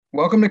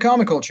Welcome to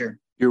Comic Culture.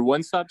 Your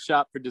one-stop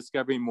shop for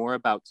discovering more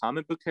about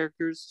comic book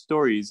characters,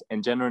 stories,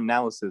 and general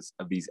analysis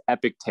of these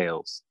epic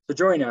tales. So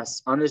join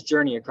us on this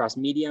journey across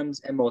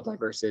mediums and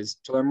multiverses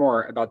to learn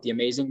more about the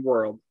amazing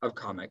world of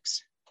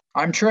comics.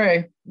 I'm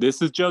Trey.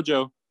 This is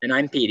JoJo. And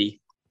I'm Petey.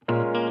 All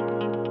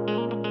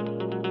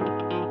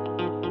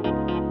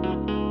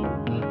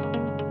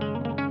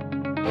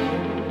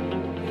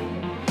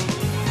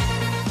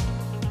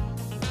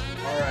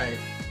right.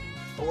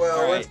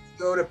 Well, let's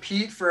go to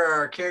Pete for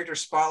our character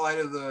spotlight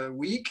of the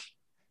week.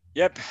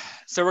 Yep.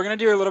 So we're going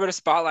to do a little bit of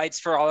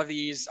spotlights for all of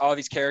these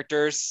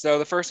characters. So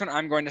the first one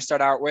I'm going to start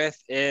out with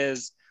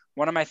is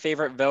one of my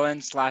favorite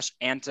villains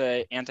 /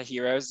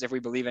 anti-heroes. If we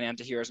believe in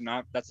anti-heroes or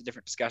not, that's a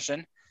different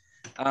discussion.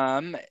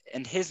 And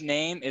his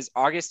name is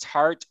August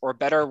Hart, or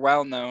better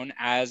well known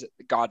as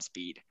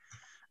Godspeed.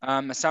 So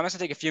I'm just going to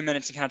take a few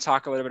minutes to kind of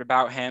talk a little bit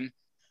about him.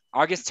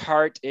 August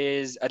Hart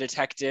is a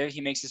detective. He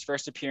makes his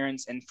first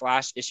appearance in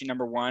Flash issue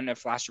number 1 of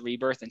Flash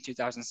Rebirth in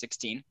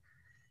 2016.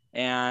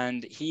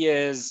 And he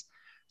is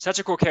such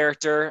a cool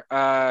character.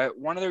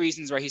 One of the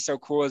reasons why he's so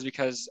cool is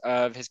because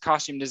of his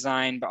costume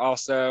design, but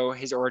also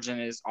his origin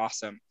is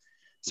awesome.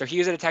 So he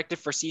was a detective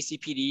for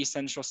CCPD,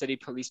 Central City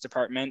Police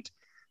Department,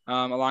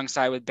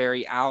 alongside with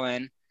Barry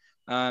Allen.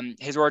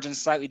 His origin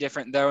is slightly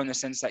different, though, in the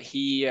sense that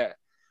he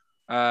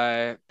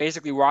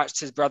basically watched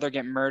his brother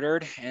get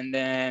murdered and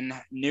then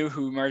knew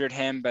who murdered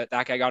him, but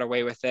that guy got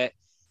away with it.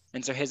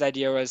 And so his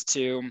idea was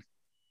to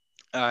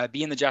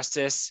be in the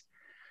justice,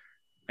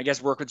 I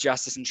guess, work with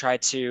justice and try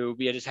to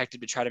be a detective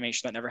to try to make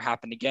sure that never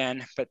happened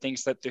again. But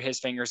things slipped through his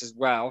fingers as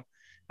well.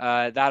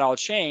 That all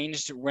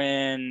changed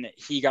when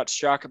he got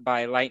struck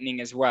by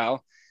lightning as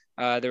well.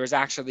 There was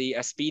actually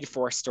a Speed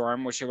Force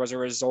storm, which was a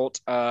result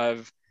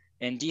of,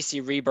 in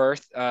DC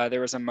Rebirth, there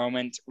was a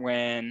moment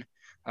when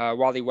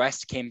Wally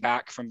West came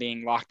back from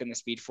being locked in the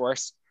Speed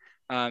Force.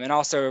 And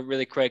also,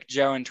 really quick,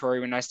 Joe and Tori,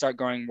 when I start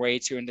going way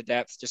too into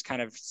depth, just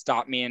kind of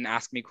stop me and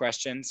ask me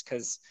questions,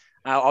 because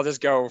I'll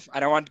just go. I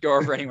don't want to go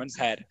over anyone's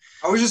head.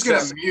 I was just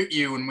going to mute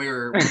you when we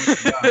were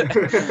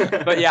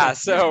done. But yeah,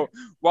 so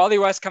Wally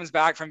West comes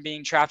back from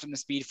being trapped in the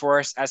Speed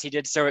Force. As he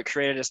did so, it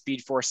created a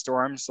Speed Force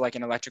storm, so like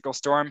an electrical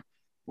storm,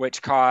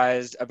 which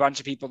caused a bunch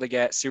of people to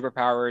get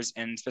superpowers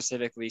and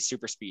specifically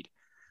super speed.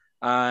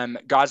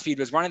 Godspeed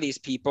was one of these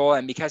people,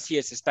 and because he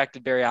had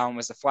suspected Barry Allen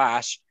was the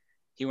Flash,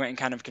 he went and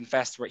kind of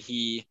confessed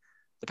the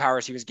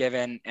powers he was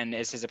given, and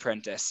is his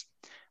apprentice.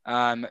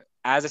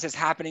 As this is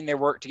happening, they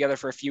work together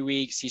for a few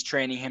weeks. He's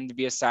training him to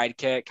be a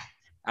sidekick,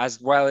 as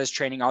well as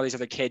training all these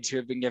other kids who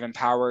have been given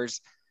powers.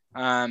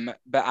 But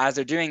as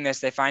they're doing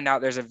this, they find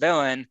out there's a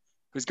villain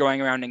who's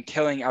going around and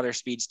killing other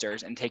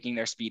speedsters and taking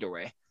their speed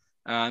away.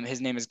 His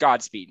name is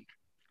Godspeed.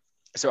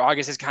 So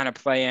August is kind of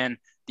playing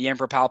the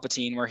Emperor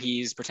Palpatine, where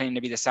he's pretending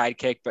to be the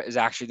sidekick, but is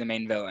actually the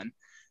main villain.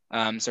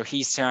 So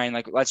he's saying,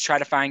 like, let's try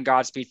to find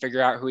Godspeed,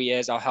 figure out who he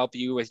is. I'll help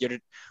you with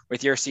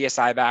your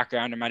CSI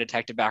background and my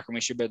detective background.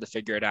 We should be able to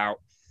figure it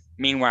out.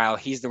 Meanwhile,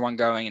 he's the one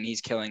going and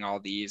he's killing all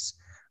these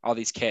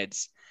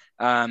kids.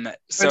 I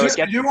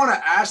do want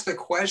to ask the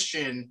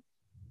question: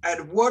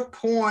 at what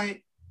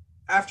point,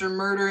 after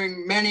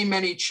murdering many,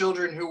 many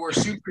children who were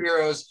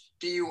superheroes,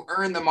 do you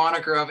earn the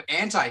moniker of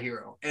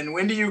anti-hero? And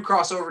when do you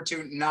cross over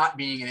to not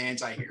being an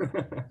anti-hero?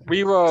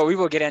 We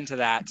will get into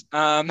that.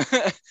 How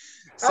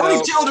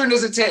many children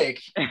does it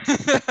take?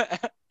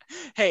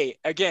 Hey,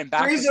 again,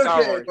 back to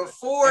Star Wars.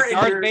 If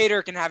Darth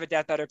Vader can have a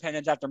Death Adder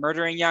pendant after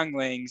murdering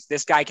younglings,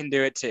 this guy can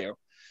do it too.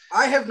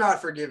 I have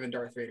not forgiven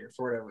Darth Vader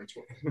for whatever it's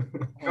worth.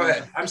 Go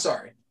ahead. I'm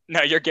sorry.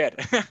 No, you're good.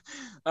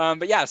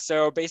 But yeah,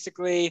 so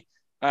basically,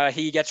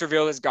 he gets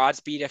revealed as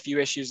Godspeed a few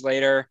issues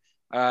later.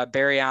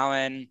 Barry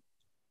Allen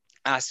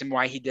asked him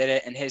why he did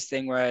it, and his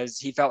thing was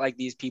he felt like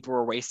these people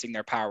were wasting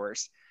their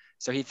powers.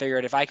 So he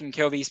figured, if I can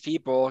kill these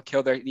people,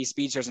 these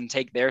speedsters and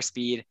take their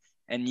speed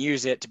and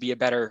use it to be a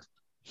better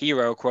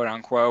hero, quote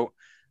unquote,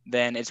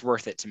 then it's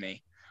worth it to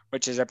me,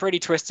 which is a pretty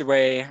twisted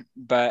way,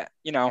 but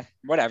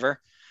whatever.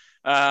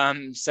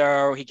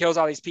 So he kills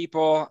all these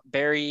people.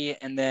 Barry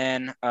and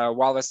then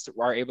Wallace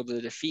are able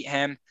to defeat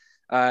him.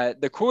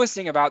 The coolest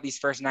thing about these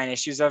first 9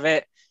 issues of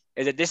it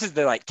is that this is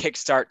the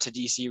kickstart to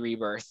DC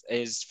Rebirth,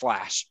 is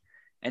Flash.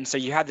 And so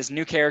you have this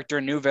new character,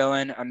 new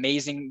villain,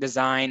 amazing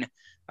design.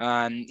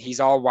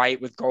 He's all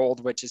white with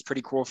gold, which is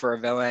pretty cool for a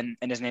villain,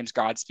 and his name's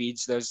Godspeed.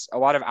 So there's a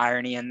lot of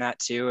irony in that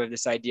too, of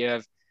this idea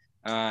of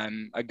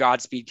a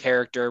Godspeed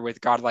character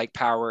with godlike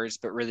powers,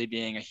 but really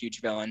being a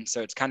huge villain.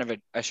 So it's kind of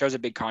shows a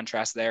big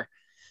contrast there.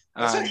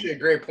 That's actually a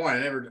great point.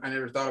 I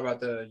never thought about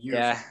the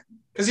uniform. Yeah,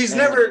 because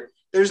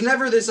there's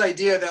never this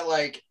idea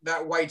that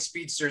that white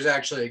speedster is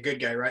actually a good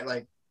guy,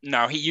 right?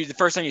 No, the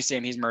first time you see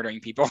him, he's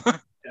murdering people.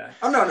 Yeah.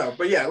 Oh, no.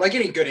 But yeah, like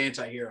any good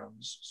anti-hero.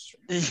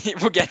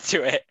 We'll get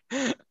to it.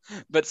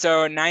 But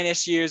so 9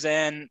 issues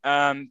in,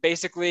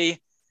 basically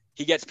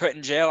he gets put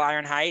in jail,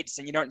 Iron Heights,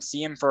 and you don't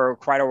see him for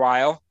quite a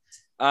while.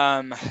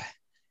 But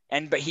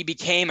he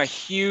became a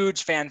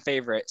huge fan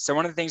favorite. So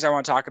one of the things I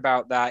want to talk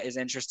about that is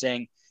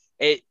interesting,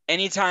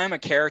 anytime a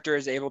character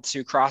is able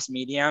to cross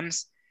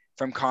mediums,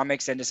 from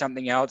comics into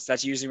something else,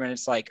 that's usually when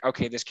it's like,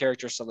 okay, this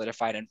character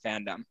solidified in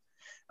fandom.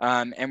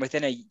 And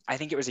within I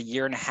think it was a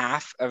year and a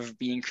half of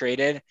being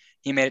created,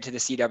 he made it to the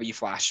CW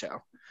Flash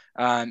show.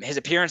 His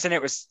appearance in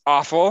it was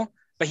awful,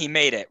 but he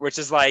made it, which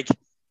is like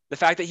the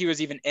fact that he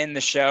was even in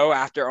the show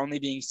after only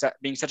being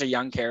such a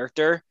young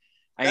character.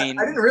 I mean,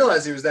 I didn't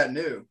realize he was that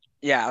new.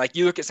 Yeah, like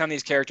you look at some of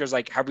these characters,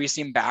 like have we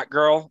seen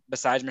Batgirl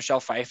besides Michelle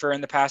Pfeiffer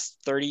in the past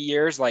 30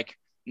 years? Like,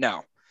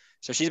 no.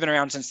 So she's been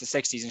around since the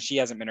 60s and she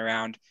hasn't been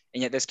around.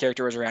 And yet this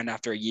character was around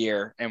after a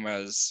year and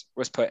was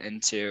put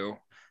into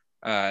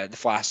the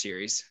Flash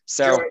series.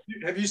 So Joe,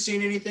 have you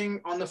seen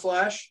anything on the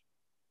Flash?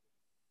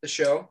 The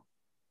show?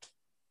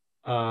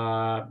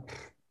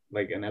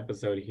 Like an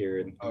episode here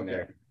and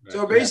there.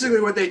 So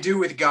basically what they do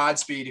with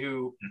Godspeed,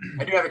 who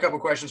I do have a couple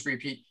questions for you,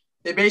 Pete.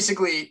 They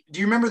basically, do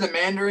you remember the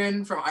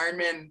Mandarin from Iron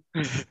Man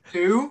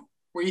 2?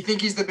 Where you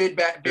think he's the big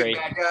bad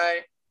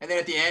guy, and then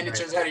at the end it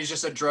turns out he's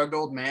just a drugged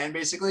old man,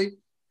 basically?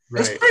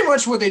 That's pretty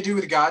much what they do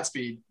with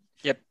Godspeed.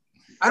 Yep.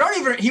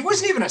 He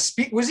wasn't even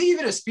was he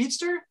even a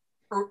speedster?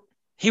 Or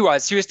he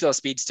was still a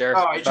speedster.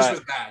 Oh, he just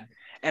was bad.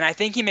 And I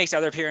think he makes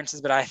other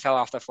appearances, but I fell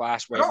off the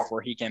Flash way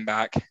before he came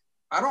back.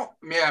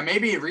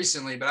 Maybe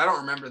recently, but I don't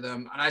remember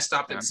them. And I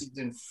stopped at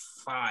season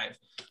 5.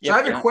 So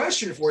I have a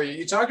question for you.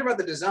 You talked about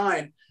the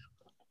design.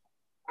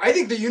 I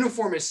think the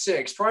uniform is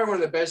 6, probably one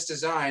of the best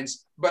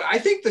designs. But I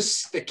think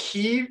the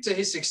key to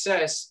his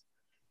success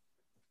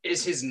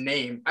is his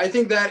name. I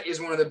think that is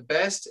one of the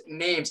best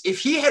names. If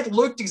he had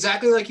looked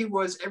exactly like he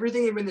was,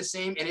 everything had been the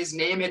same, and his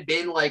name had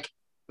been like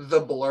the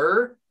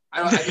Blur,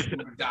 I think he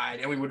would have died,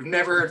 and we would have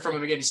never heard from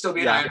him again. He'd still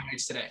be in Iron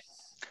Heights today.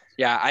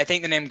 Yeah, I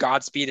think the name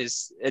Godspeed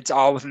it's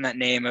all within that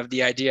name of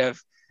the idea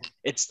of,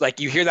 it's like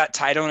you hear that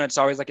title and it's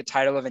always like a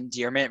title of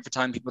endearment for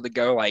telling people to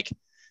go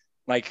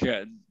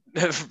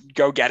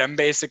go get him,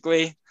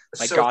 basically,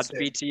 like so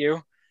Godspeed to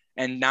you.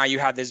 And now you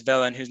have this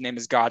villain whose name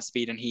is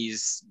Godspeed, and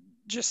he's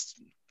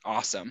just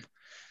awesome.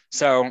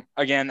 So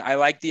again, I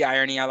like the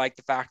irony. I like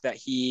the fact that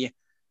he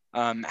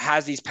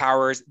has these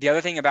powers. The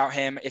other thing about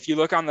him, if you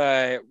look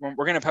we're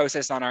going to post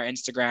this on our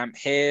Instagram,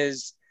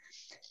 his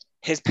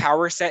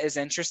power set is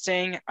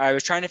interesting. I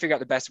was trying to figure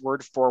out the best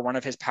word for one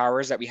of his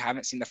powers that we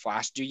haven't seen the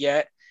Flash do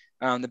yet.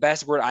 The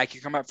best word I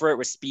could come up for it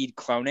was speed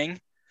cloning.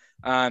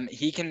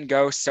 He can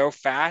go so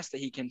fast that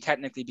he can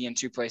technically be in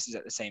 2 places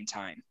at the same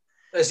time.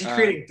 Is he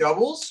creating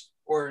doubles,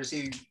 or is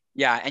he?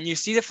 Yeah, and you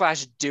see the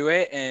Flash do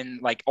it in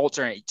like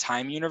alternate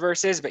time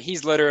universes, but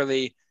he's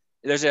literally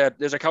there's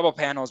a couple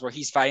panels where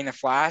he's fighting the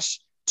Flash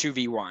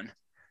 2v1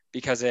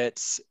 because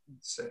it's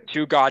sick.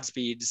 2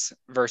 Godspeeds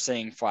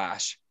versus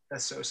Flash.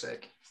 That's so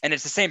sick. And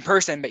it's the same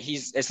person, but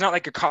it's not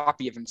like a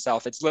copy of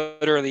himself. It's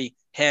literally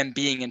him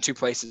being in 2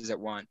 places at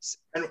once.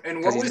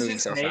 And what was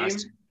his name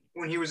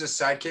when he was a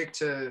sidekick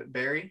to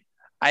Barry?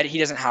 He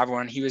doesn't have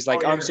one. He was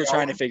like, I'm still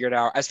trying to figure it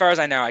out. As far as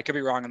I know, I could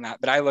be wrong on that,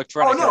 but I looked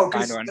for it.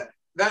 Find one.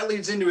 That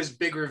leads into his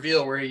big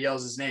reveal where he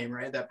yells his name,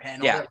 right? That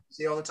panel that you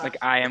see all the time. Like,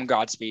 I am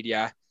Godspeed,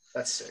 yeah.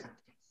 That's sick.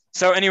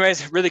 So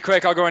anyways, really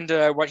quick, I'll go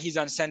into what he's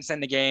done since then,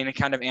 the game,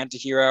 kind of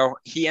anti-hero.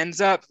 He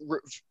ends up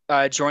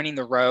joining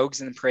the Rogues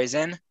in the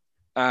prison,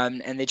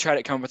 and they try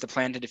to come up with a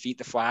plan to defeat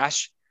the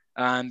Flash.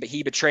 But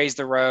he betrays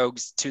the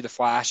Rogues to the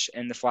Flash,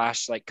 and the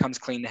Flash comes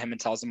clean to him and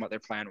tells them what their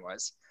plan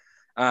was.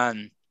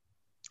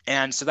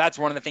 And so that's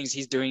one of the things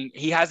he's doing.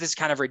 He has this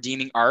kind of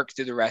redeeming arc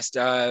through the rest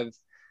of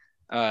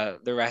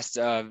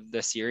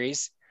the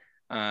series.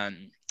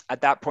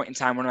 At that point in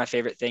time, one of my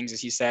favorite things is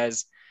he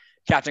says,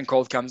 Captain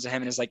Cold comes to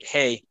him and is like,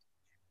 hey,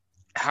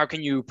 how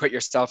can you put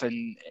yourself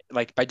in,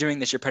 like, by doing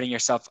this, you're putting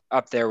yourself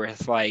up there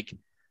with like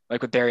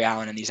with Barry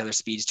Allen and these other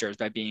speedsters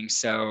by being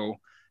so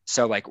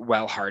like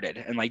well-hearted,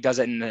 and like does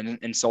it in an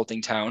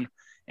insulting tone.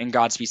 And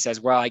Godspeed says,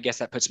 well, I guess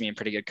that puts me in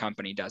pretty good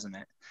company, doesn't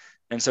it?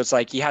 And so it's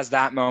like he has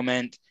that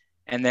moment.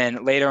 And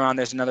then later on,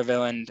 there's another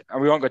villain.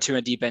 We won't go too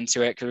deep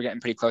into it because we're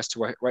getting pretty close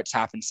to what's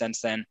happened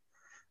since then.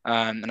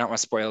 I don't want to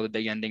spoil the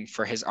big ending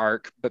for his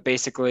arc, but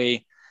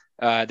basically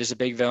there's a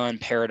big villain,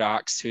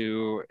 Paradox,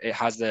 who it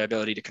has the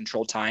ability to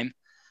control time.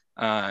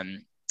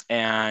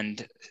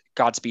 And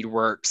Godspeed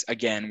works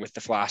again with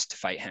the Flash to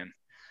fight him.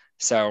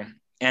 So,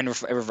 and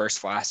reverse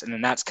Flash. And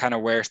then that's kind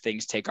of where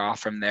things take off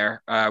from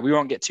there. We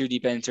won't get too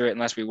deep into it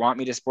unless we want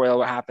me to spoil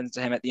what happens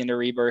to him at the end of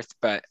Rebirth,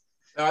 but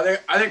I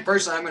think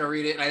personally I'm going to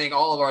read it, and I think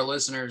all of our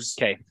listeners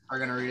are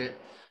going to read it.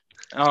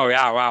 Oh,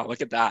 yeah. Wow.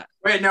 Look at that.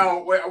 Wait,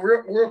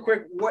 real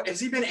quick. What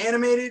has he been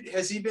animated?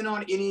 Has he been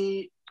on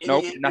any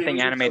Nope,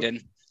 nothing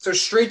animated. So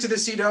straight to the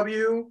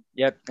CW?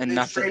 Yep. And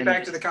nothing. Straight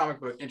back to the comic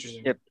book.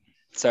 Interesting. Yep.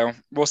 So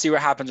we'll see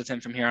what happens with him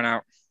from here on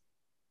out.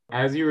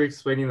 As you were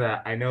explaining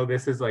that, I know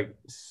this is like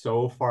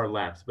so far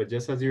left, but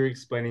just as you were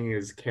explaining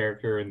his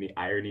character and the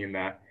irony in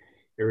that,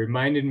 it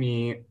reminded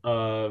me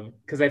of,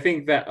 because I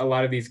think that a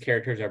lot of these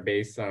characters are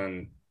based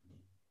on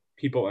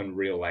people in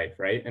real life,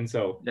 right? And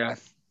so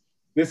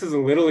this is a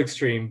little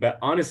extreme, but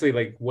honestly,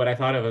 like what I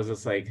thought of was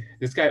just like,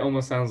 this guy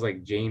almost sounds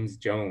like James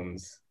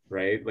Jones,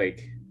 right?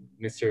 Like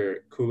Mr.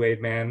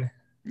 Kool-Aid Man.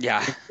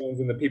 Yeah.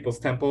 In the People's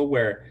Temple,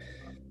 where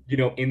you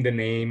know, in the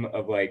name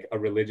of like a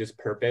religious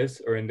purpose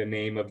or in the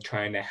name of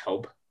trying to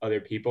help other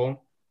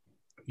people,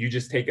 you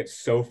just take it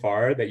so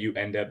far that you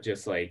end up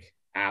just like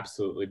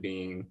absolutely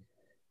being,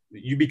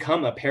 you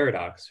become a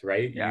paradox,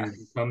 right? Yeah.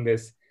 You become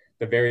this,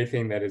 the very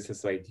thing that is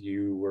just like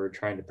you were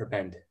trying to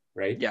prevent,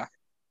 right? Yeah.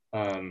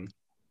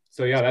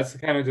 So yeah, that's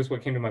kind of just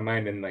what came to my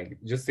mind, and like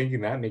just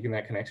thinking that, making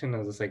that connection, I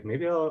was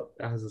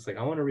just like,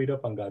 I want to read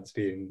up on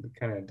Godspeed and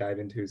kind of dive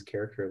into his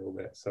character a little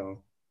bit.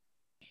 So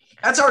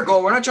that's our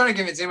goal. We're not trying to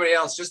convince anybody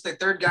else, just the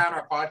third guy on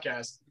our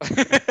podcast.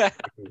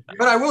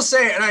 But I will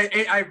say, and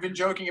I've been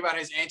joking about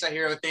his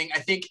anti-hero thing. I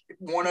think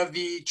one of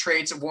the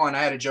traits of I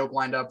had a joke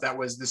lined up that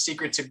was the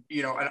secret to,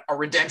 you know, a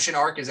redemption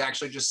arc is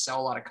actually just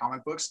sell a lot of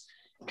comic books,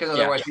 because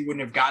otherwise he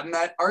wouldn't have gotten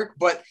that arc.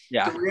 But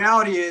the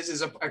reality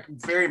is a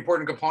very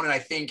important component, I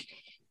think,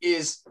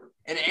 is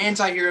an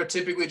anti-hero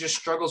typically just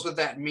struggles with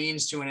that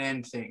means to an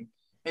end thing.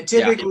 And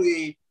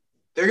typically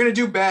they're going to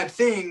do bad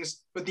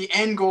things, but the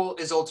end goal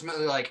is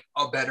ultimately like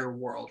a better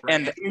world. Right?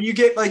 And you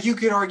get like, you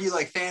could argue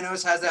like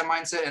Thanos has that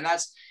mindset, and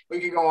that's, we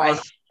can go on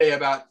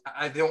about,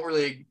 I don't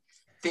really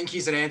think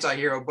he's an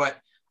anti-hero, but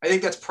I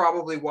think that's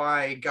probably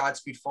why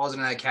Godspeed falls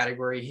into that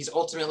category. He's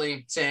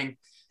ultimately saying,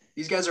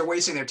 these guys are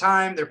wasting their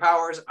time, their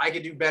powers. I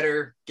could do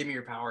better. Give me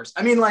your powers.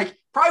 I mean, like,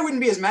 probably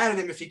wouldn't be as mad at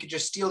him if he could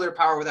just steal their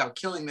power without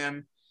killing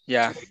them.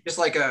 Yeah. Just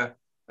like a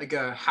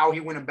how he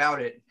went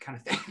about it kind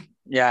of thing.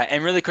 Yeah.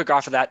 And really quick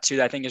off of that too,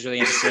 that I think is really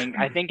interesting.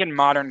 I think in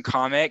modern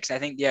comics, I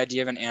think the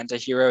idea of an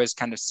anti-hero is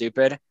kind of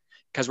stupid,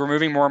 because we're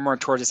moving more and more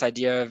towards this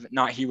idea of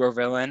not hero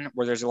villain,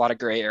 where there's a lot of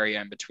gray area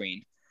in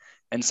between.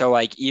 And so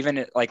like,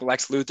 even like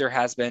Lex Luthor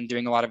has been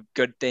doing a lot of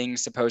good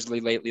things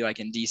supposedly lately, like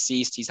in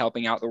Deceased, he's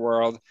helping out the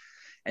world.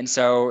 And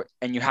so,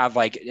 and you have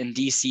like in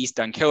Deceased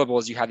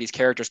Unkillables, you have these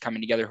characters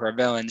coming together who are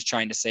villains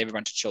trying to save a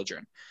bunch of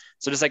children.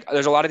 So just like,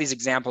 there's a lot of these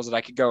examples that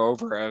I could go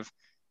over of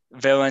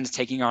villains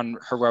taking on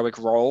heroic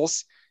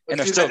roles, and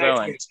they're still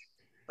villains.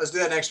 Let's do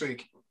that next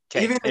week.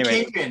 Okay, even the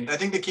Kingpin. I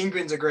think the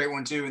Kingpin's a great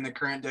one too in the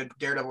current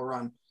Daredevil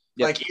run.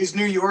 Yep. Like, is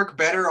New York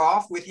better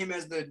off with him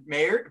as the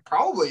mayor? It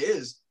probably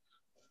is.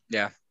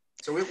 Yeah.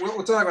 So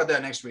we'll talk about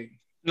that next week.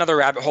 Another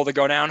rabbit hole to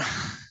go down.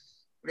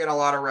 We got a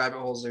lot of rabbit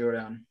holes to go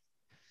down.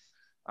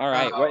 All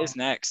right. What is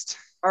next?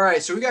 All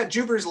right. So we got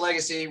Jupiter's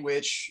Legacy,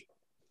 which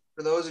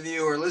for those of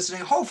you who are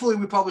listening, hopefully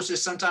we publish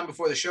this sometime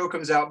before the show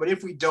comes out. But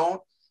if we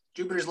don't,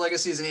 Jupiter's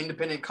Legacy is an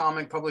independent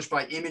comic published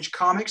by Image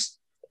Comics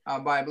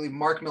by, I believe,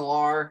 Mark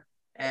Millar.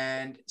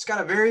 And it's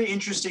got a very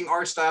interesting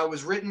art style. It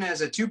was written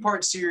as a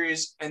 2-part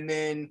series, and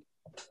then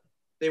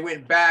they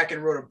went back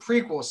and wrote a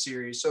prequel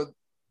series. So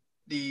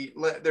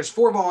there's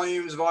 4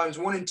 volumes. Volumes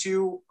 1 and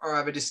 2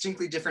 have a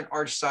distinctly different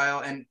art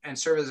style and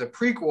serve as a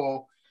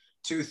prequel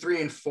to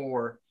 3 and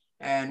 4.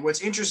 And what's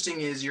interesting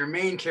is your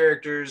main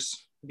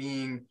characters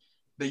being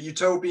the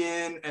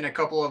Utopian and a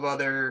couple of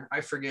other,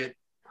 I forget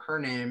her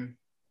name,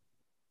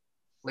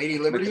 Lady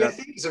Liberty, I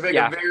think. It's a very,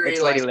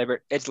 it's Lady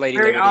Liberty. It's Lady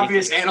very Liberty.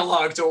 Obvious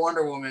analog to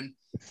Wonder Woman.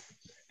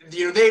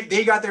 You know,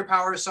 they got their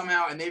powers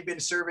somehow, and they've been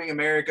serving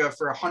America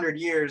for 100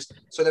 years.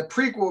 So the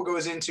prequel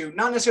goes into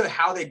not necessarily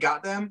how they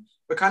got them,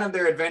 but kind of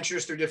their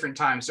adventures through different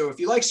times. So if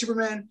you like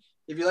Superman,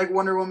 if you like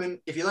Wonder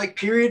Woman, if you like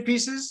period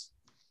pieces,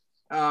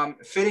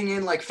 fitting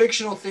in like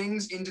fictional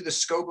things into the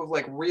scope of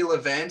like real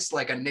events,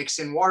 like a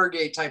Nixon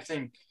Watergate type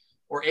thing,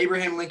 or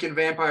Abraham Lincoln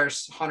Vampire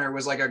Hunter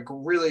was like a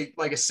really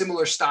like a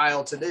similar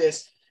style to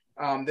this.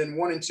 Then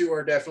 1 and 2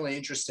 are definitely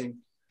interesting.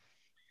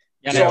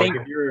 Yeah, so I think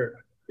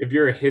if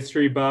you're a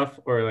history buff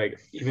or like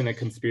even a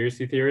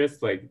conspiracy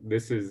theorist, like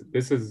this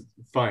is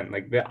fun.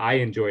 Like I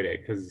enjoyed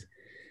it because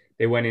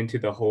they went into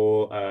the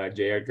whole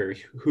J. Edgar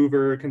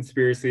Hoover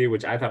conspiracy,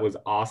 which I thought was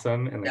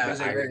awesome, and like it was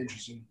very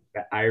interesting.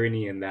 The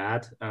irony in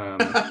that,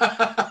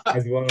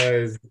 as well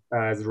as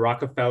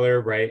Rockefeller,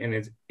 right? And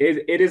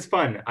it is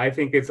fun. I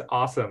think it's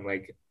awesome.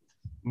 Like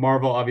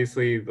Marvel,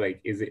 obviously,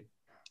 like is it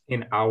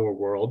in our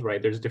world,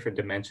 right? There's different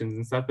dimensions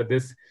and stuff, but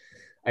this,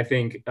 I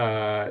think,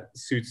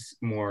 suits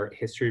more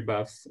history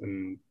buffs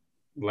and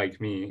like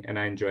me, and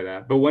I enjoy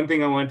that. But one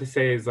thing I wanted to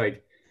say is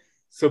like,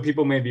 so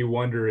people may be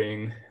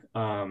wondering.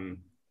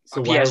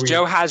 So yes,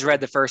 Joe has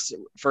read the first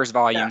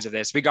volumes of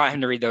this. We got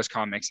him to read those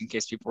comics in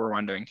case people were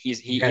wondering.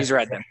 He's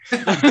read them.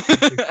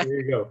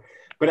 There you go.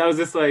 But I was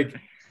just like,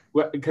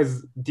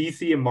 because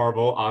DC and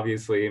Marvel,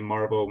 obviously,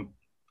 Marvel,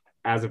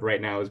 as of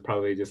right now, is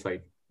probably just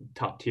like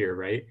top tier,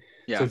 right?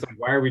 Yeah. So it's like,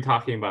 why are we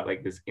talking about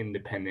like this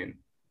independent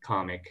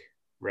comic,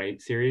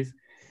 right, series?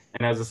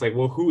 And I was just like,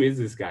 well, who is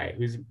this guy?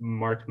 Who's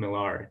Mark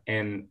Millar?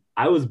 And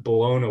I was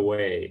blown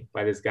away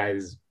by this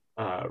guy's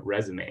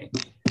resume.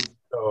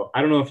 So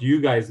I don't know if you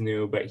guys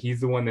knew, but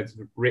he's the one that's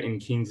written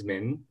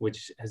Kingsman,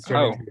 which has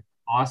turned into an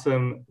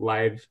awesome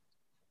live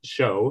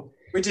show.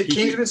 Wait, did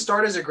Kingsman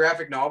start as a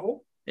graphic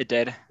novel? It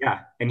did. Yeah,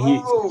 and he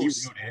wrote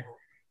it.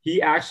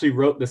 He actually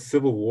wrote the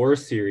Civil War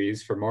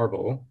series for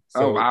Marvel.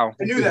 So wow.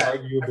 I knew that.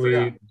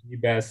 Arguably the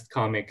best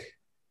comic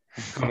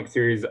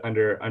series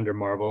under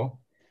Marvel.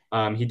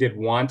 He did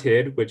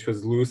Wanted, which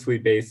was loosely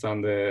based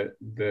on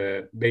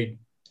they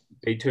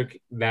took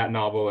that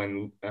novel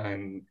and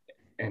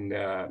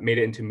made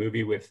it into a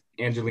movie with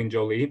Angelina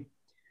Jolie.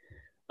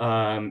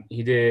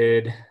 He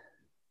did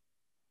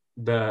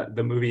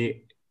the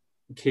movie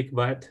Kick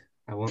Butt.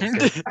 I won't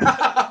say.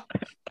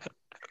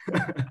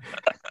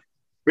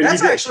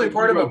 That's actually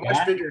part of a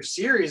much bigger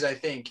series, I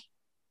think.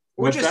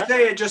 We'll just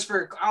say it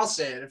I'll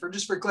say it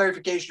just for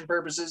clarification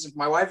purposes. If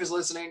my wife is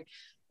listening,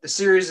 the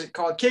series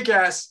called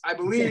Kick-Ass, I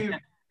believe,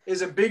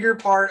 is a bigger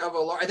part of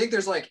I think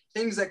there's like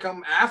things that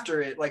come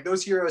after it. Like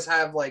those heroes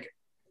have like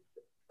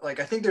I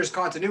think there's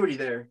continuity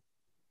there.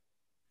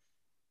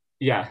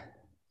 Yeah.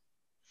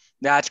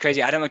 That's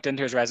crazy. I didn't look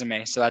into his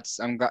resume, so that's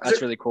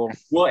really cool.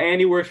 Well,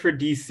 and he works for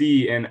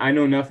DC, and I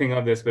know nothing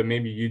of this, but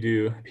maybe you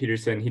do,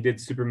 Peterson. He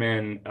did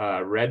Superman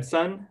Red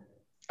Sun.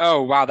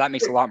 Oh, wow, that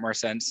makes a lot more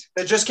sense.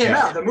 It just came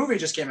out. The movie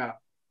just came out.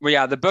 Well,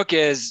 yeah, the book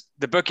is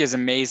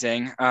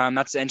amazing.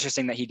 That's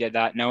interesting that he did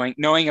that.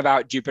 Knowing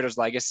about Jupiter's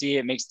Legacy,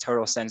 it makes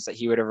total sense that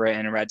he would have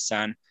written Red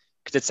Sun,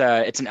 because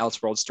it's an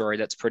Elseworld story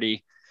that's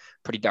pretty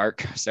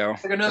dark. So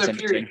like another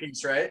period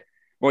piece, right?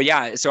 Well,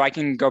 yeah. So I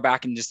can go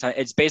back and just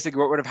it's basically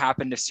what would have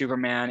happened if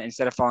Superman,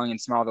 instead of falling in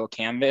Smallville,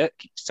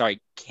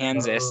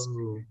 Kansas,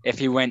 if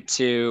he went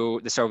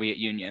to the Soviet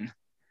Union.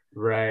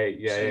 Right.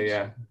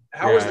 Yeah.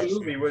 How was the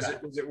movie? Was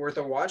it worth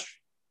a watch?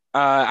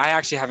 I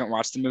actually haven't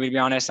watched the movie, to be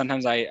honest.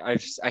 Sometimes I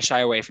shy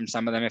away from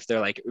some of them if they're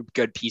like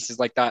good pieces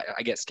like that.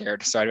 I get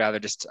scared, so I'd rather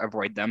just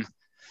avoid them.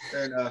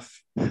 Fair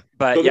enough.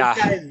 But so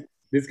yeah,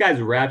 this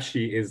guy's rap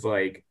sheet is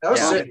like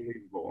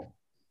unbelievable.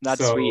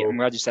 That's sweet. I'm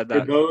glad you said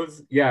that.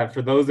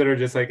 For those that are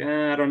just like,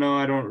 I don't know,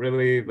 I don't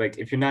really like.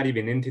 If you're not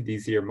even into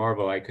DC or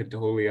Marvel, I could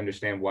totally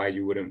understand why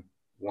you wouldn't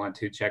want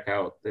to check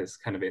out this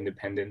kind of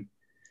independent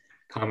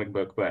comic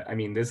book. But I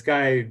mean, this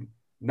guy,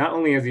 not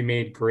only has he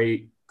made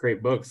great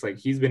books, like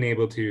he's been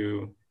able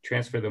to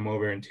transfer them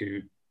over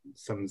into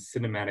some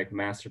cinematic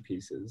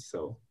masterpieces.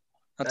 So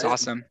that's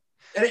awesome.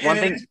 And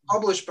it's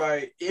published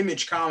by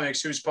Image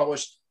Comics, who's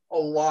published a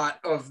lot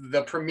of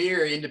the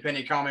premier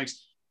independent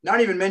comics. Not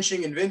even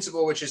mentioning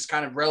Invincible, which is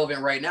kind of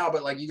relevant right now,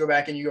 but like you go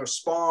back and you go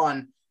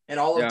Spawn and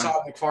all of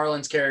Todd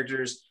McFarlane's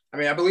characters. I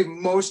mean, I believe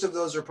most of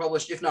those are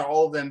published, if not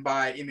all of them,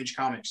 by Image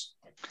Comics.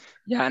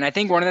 Yeah, and I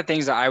think one of the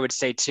things that I would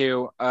say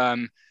too,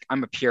 I'm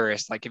a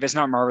purist. Like if it's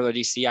not Marvel or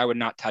DC, I would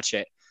not touch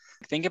it.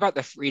 Think about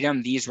the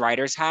freedom these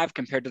writers have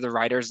compared to the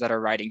writers that are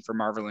writing for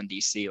Marvel and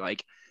DC.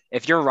 Like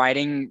if you're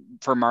writing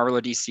for Marvel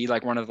or DC,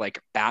 like one of like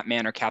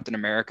Batman or Captain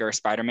America or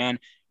Spider-Man,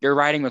 you're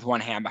writing with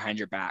one hand behind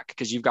your back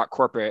because you've got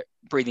corporate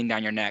breathing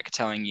down your neck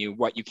telling you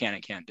what you can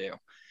and can't do.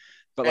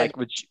 But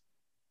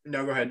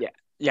go ahead.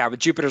 Yeah. With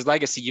Jupiter's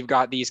Legacy, you've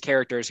got these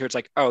characters who it's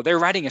like, oh, they're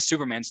writing a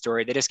Superman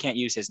story. They just can't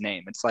use his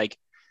name. It's like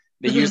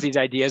they use these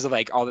ideas of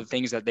like all the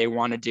things that they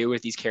want to do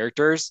with these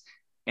characters,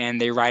 and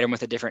they write them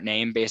with a different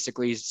name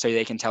basically so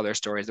they can tell their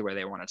stories the way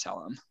they want to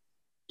tell them.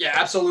 Yeah,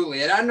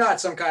 absolutely. And I'm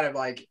not some kind of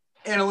like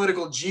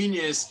analytical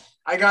genius.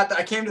 I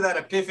came to that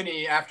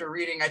epiphany after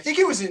reading, I think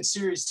it was in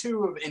series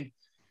 2 of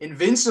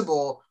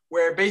Invincible,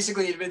 where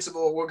basically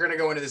Invincible, we're going to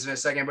go into this in a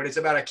second, but it's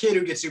about a kid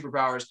who gets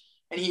superpowers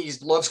and he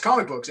loves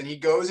comic books, and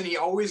he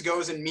always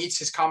goes and meets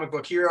his comic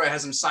book hero.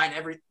 Has him sign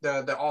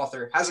the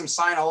author has him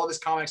sign all of his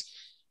comics,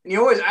 and he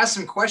always asks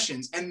him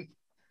questions. And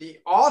the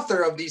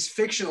author of these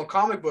fictional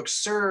comic books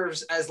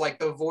serves as like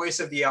the voice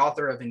of the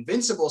author of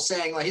Invincible,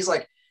 saying like, he's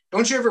like,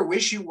 don't you ever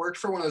wish you worked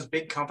for one of those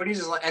big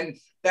companies? And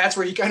that's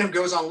where he kind of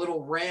goes on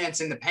little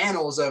rants in the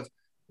panels of,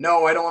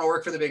 no, I don't want to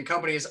work for the big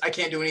companies. I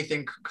can't do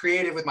anything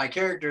creative with my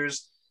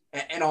characters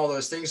and all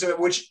those things. So,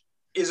 which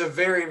is a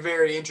very,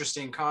 very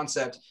interesting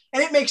concept.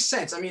 And it makes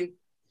sense. I mean,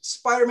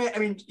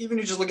 Spider-Man, even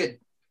to just look at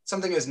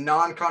something as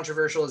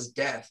non-controversial as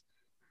death,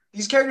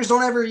 these characters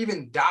don't ever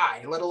even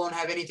die, let alone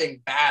have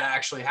anything bad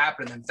actually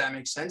happen to them, if that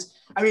makes sense.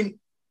 I mean,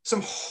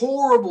 some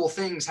horrible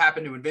things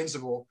happen to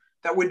Invincible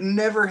that would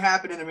never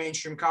happen in a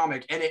mainstream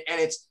comic. And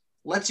it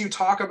lets you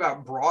talk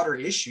about broader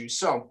issues.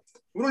 So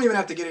we don't even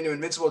have to get into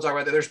Invincible to talk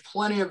about that. There's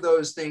plenty of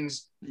those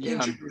things in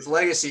Jupiter's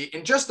Legacy.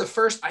 And just the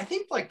first, I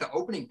think like the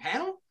opening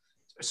panel.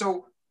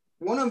 So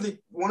one of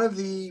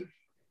the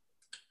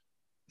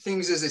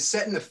things is it's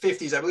set in the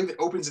 50s. I believe it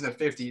opens in the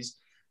 50s.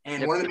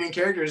 And one of the main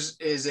characters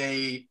is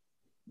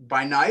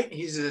by night,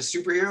 he's a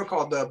superhero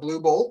called the Blue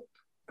Bolt.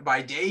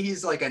 By day,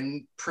 he's like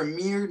a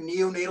premier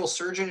neonatal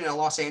surgeon in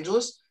Los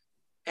Angeles.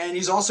 And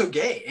he's also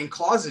gay and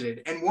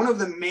closeted. And one of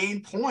the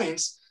main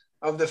points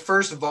of the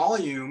first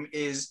volume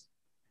is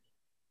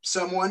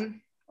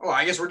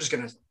I guess we're just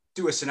going to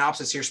do a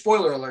synopsis here.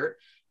 Spoiler alert.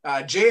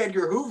 J.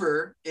 Edgar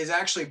Hoover is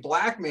actually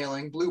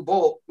blackmailing Blue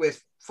Bolt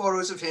with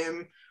photos of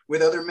him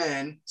with other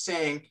men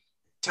saying,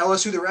 tell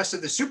us who the rest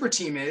of the super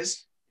team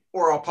is,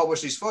 or I'll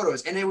publish these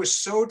photos. And it was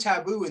so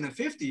taboo in the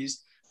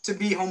 50s to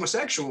be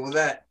homosexual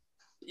that,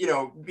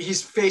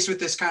 he's faced with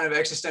this kind of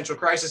existential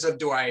crisis of,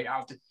 do I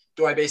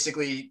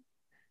basically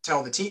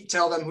tell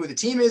them who the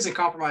team is and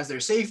compromise their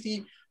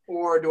safety,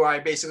 or do I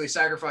basically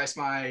sacrifice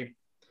my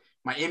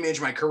image,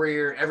 my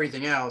career,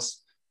 everything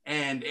else?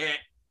 And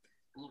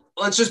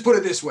let's just put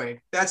it this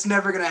way. That's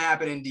never going to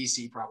happen in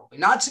DC, probably.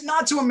 Not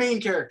to a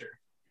main character.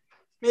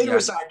 Maybe to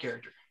a side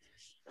character.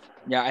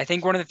 Yeah, I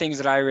think one of the things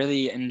that I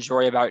really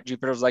enjoy about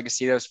Jupiter's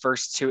Legacy, those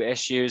first 2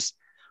 issues,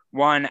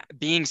 one,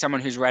 being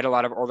someone who's read a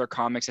lot of older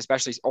comics,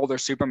 especially older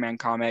Superman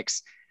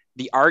comics,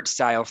 the art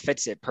style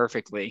fits it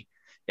perfectly.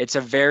 It's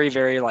a very,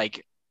 very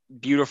like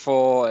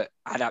beautiful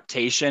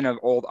adaptation of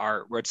old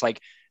art where it's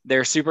like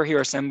their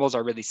superhero symbols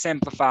are really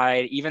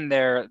simplified. Even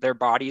their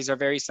bodies are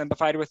very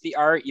simplified with the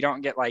art. You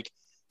don't get like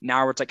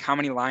now where it's like, how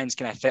many lines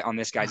can I fit on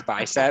this guy's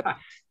bicep?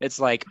 It's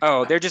like,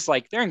 oh, they're just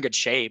like, they're in good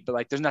shape, but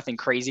like there's nothing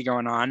crazy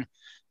going on,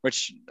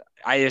 which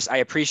I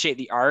appreciate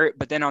the art.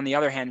 But then on the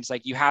other hand, it's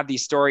like you have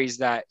these stories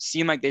that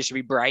seem like they should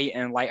be bright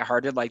and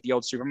lighthearted like the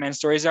old Superman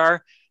stories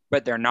are,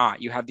 but they're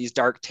not. You have these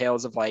dark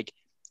tales of like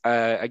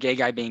a gay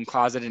guy being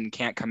closeted and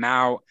can't come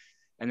out.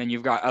 And then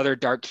you've got other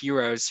dark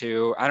heroes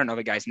who, I don't know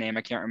the guy's name.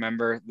 I can't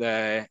remember.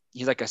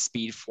 He's like a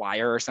speed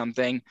flyer or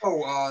something.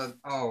 I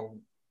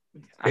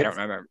don't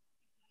remember.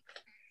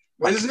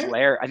 What like is it?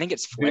 Flair. I think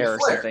it's Flair or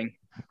something.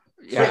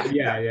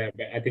 Yeah.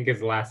 I think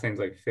his last name's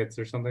like Fitz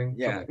or something.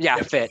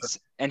 Fitz.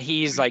 And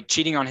he's like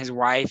cheating on his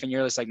wife, and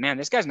you're just like, man,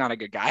 this guy's not a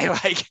good guy.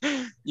 Like,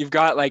 you've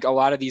got like a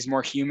lot of these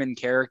more human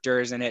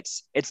characters, and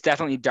it's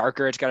definitely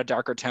darker. It's got a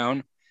darker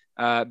tone.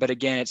 But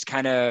again,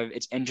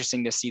 it's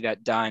interesting to see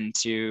that done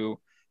to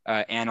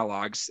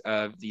analogs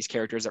of these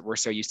characters that we're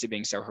so used to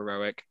being so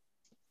heroic.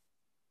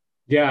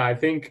 Yeah, I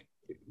think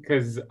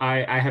because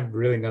I have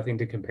really nothing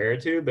to compare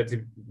it to, but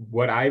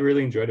what I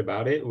really enjoyed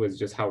about it was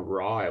just how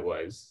raw it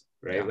was,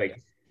 right? Yeah.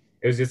 Like,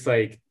 it was just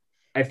like,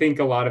 I think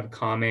a lot of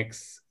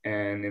comics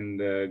and in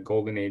the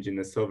golden age and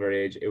the silver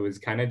age, it was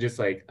kind of just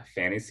like a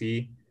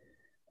fantasy,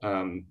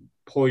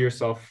 pull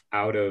yourself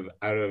out of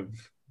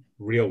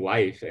real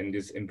life and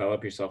just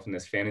envelop yourself in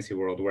this fantasy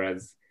world.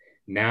 Whereas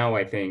now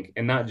I think,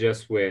 and not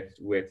just with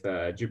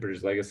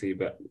Jupiter's Legacy,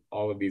 but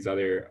all of these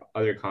other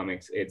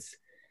comics, it's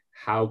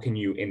how can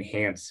you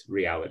enhance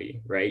reality,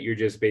 right? You're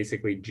just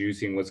basically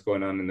juicing what's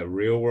going on in the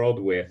real world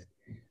with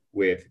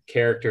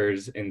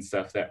characters and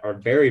stuff that are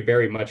very,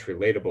 very much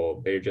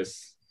relatable. They're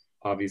just,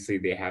 obviously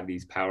they have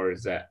these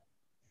powers that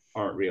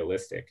aren't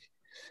realistic.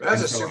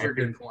 That's a super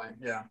good point.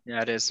 Yeah,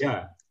 it is.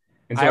 Yeah.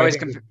 And so I always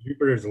think with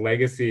Jupiter's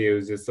Legacy, it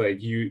was just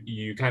like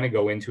you kind of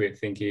go into it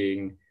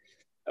thinking,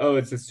 oh,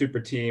 it's a super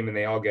team and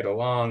they all get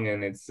along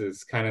and it's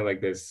this kind of like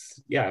this,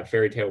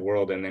 fairy tale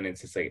world. And then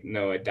it's just like,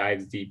 no, it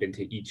dives deep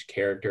into each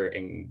character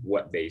and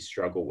what they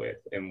struggle with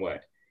and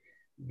what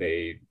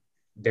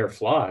their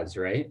flaws,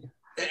 right?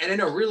 And in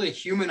a really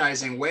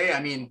humanizing way.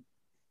 I mean,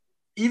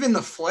 even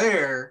the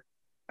Flare,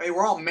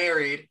 we're all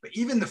married, but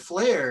even the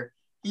Flare,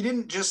 he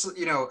didn't just,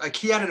 like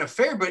he had an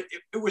affair, but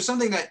it was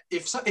something that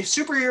if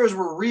superheroes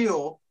were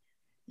real,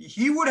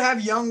 he would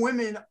have young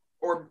women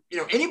or,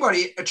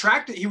 anybody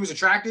attracted. He was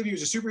attractive. He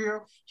was a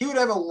superhero. He would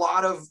have a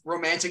lot of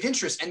romantic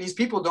interest. And these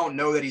people don't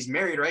know that he's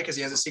married, right? Because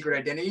he has a secret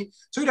identity.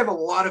 So he'd have a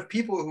lot of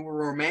people who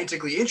were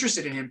romantically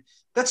interested in him.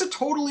 That's a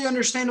totally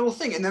understandable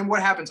thing. And then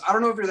what happens? I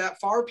don't know if you're that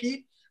far,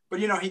 Pete, but,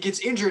 he gets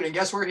injured. And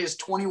guess where his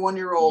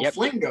 21-year-old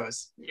fling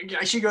goes?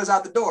 She goes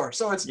out the door.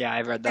 So it's... Yeah,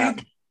 I've read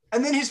that.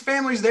 And then his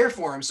family's there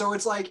for him. So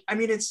it's like, I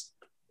mean, it's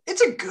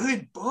a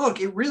good book.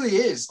 It really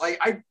is.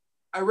 Like,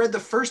 I read the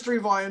first 3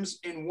 volumes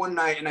in one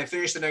night and I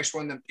finished the next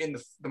one in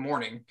the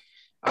morning.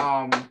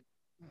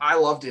 I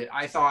loved it.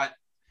 I thought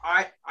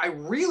I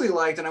really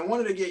liked, and I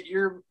wanted to get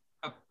your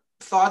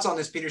thoughts on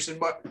this, Peterson,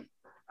 but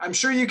I'm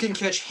sure you can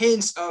catch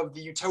hints of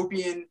the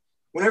utopian.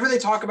 Whenever they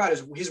talk about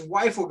his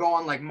wife will go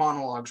on like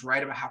monologues,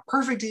 right? About how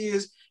perfect he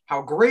is,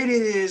 how great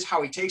it is,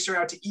 how he takes her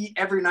out to eat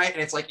every night.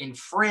 And it's like in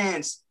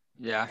France.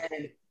 Yeah.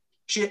 And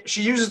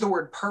she uses the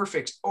word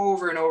perfect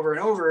over and over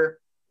and over.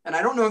 And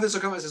I don't know if this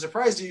will come as a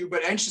surprise to you,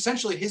 but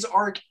essentially his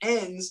arc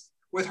ends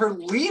with her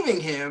leaving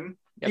him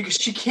because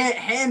she can't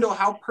handle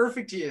how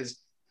perfect he is,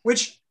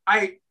 which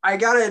I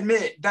got to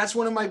admit, that's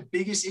one of my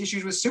biggest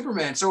issues with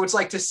Superman. So it's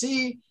like to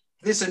see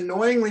this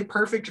annoyingly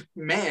perfect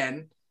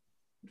man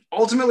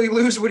ultimately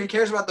lose what he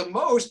cares about the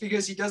most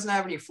because he doesn't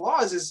have any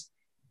flaws is,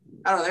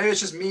 I don't know, maybe it's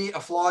just me, a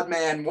flawed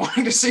man,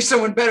 wanting to see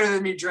someone better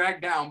than me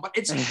dragged down. But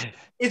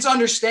it's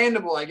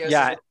understandable, I guess, is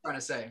what I'm trying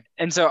to say.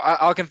 And so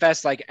I'll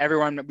confess, like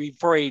everyone,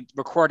 before we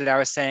recorded, I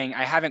was saying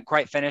I haven't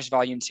quite finished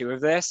volume 2 of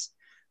this.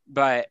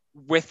 But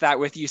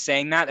with you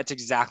saying that, that's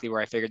exactly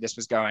where I figured this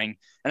was going.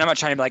 And I'm not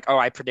trying to be like, oh,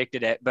 I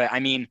predicted it. But I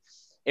mean,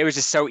 it was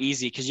just so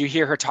easy because you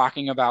hear her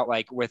talking about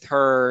like with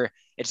her,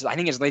 I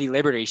think it's Lady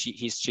Liberty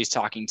she's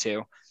talking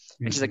to.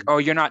 And she's like, oh,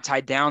 you're not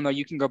tied down, though.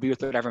 You can go be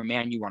with whatever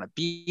man you want to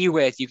be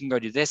with. You can go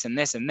do this and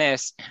this and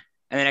this.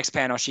 And the next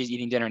panel, she's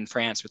eating dinner in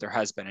France with her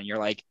husband. And you're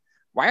like,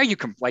 why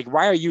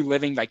are you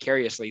living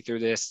vicariously through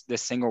this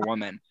single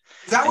woman?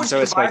 Is that what the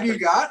vibe you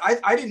got?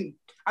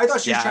 I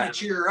thought she was trying to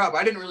cheer her up.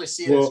 I didn't really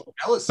see it as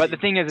jealousy. But the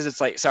thing is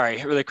it's like,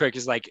 sorry, really quick,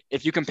 is like,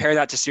 if you compare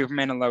that to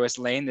Superman and Lois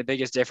Lane, the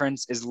biggest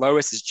difference is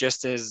Lois is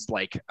just as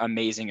like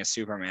amazing as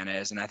Superman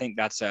is. And I think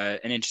that's an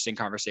interesting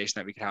conversation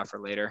that we could have for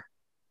later.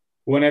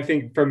 When I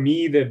think for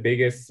me, the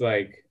biggest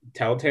like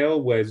telltale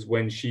was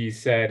when she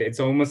said, it's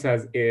almost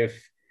as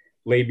if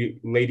Lady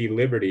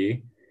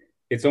Liberty,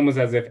 it's almost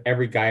as if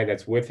every guy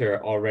that's with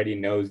her already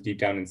knows deep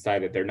down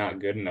inside that they're not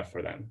good enough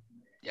for them.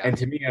 Yeah. And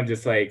to me, I'm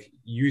just like,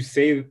 you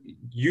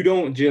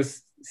don't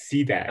just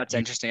see that. That's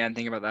interesting. I didn't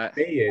think about that.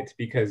 Say it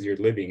because you're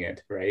living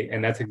it, right?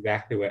 And that's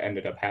exactly what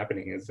ended up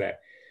happening, is that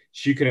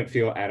she couldn't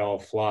feel at all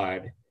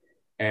flawed.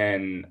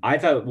 And I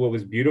thought what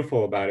was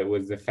beautiful about it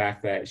was the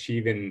fact that she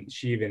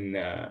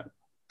even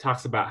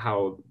talks about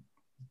how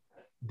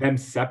them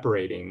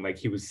separating, like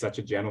he was such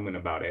a gentleman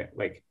about it.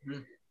 Like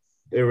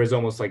there was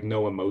almost like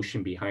no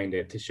emotion behind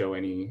it to show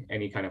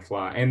any kind of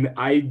flaw. And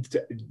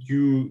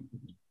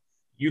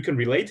you can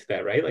relate to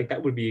that, right? Like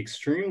that would be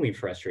extremely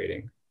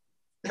frustrating.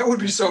 That would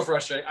be so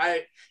frustrating.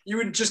 You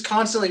would just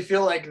constantly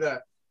feel like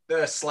the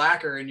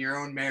slacker in your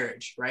own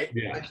marriage, right?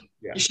 Yeah. Like,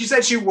 yeah. She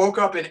said she woke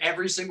up and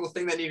every single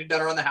thing that needed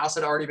done around the house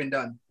had already been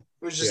done.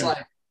 It was just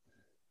like,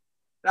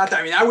 not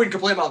that, I mean, I wouldn't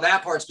complain about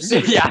that part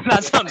specifically. Yeah,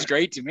 that sounds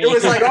great to me. It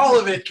was like all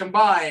of it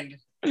combined,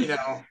 you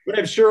know. But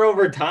I'm sure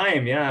over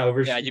time,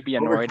 you'd be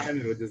annoyed.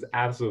 Time, it would just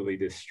absolutely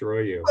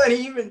destroy you. But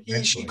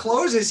she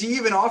closes. He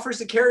even offers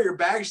to carry her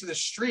bags to the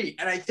street,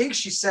 and I think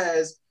she's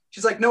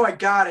like, "No, I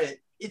got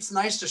it. It's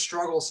nice to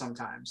struggle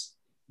sometimes."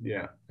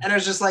 Yeah. And I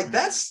was just like,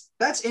 that's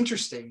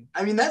interesting.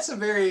 I mean,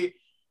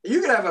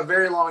 you could have a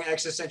very long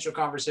existential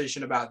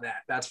conversation about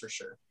that. That's for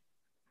sure.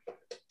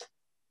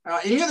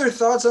 Any other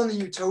thoughts on the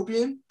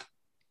Utopian?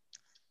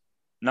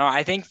 No,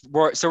 I think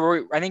we're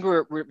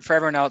for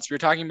everyone else, we're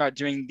talking about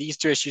doing these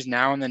 2 issues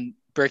now and then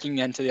breaking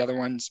into the other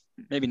ones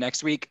maybe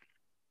next week.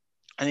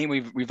 I think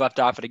we've left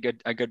off at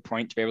a good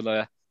point to be able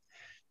to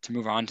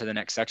move on to the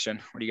next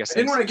section. What do you guys think?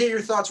 I did want to get your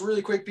thoughts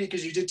really quick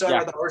because you did talk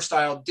about the art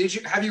style.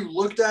 Have you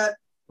looked at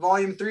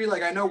volume 3?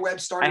 Like I know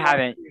Webb started. I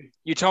haven't.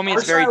 You told me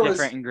it's very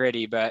different and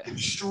gritty, but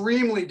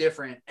extremely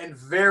different and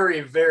very,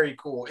 very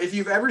cool. If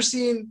you've ever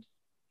seen,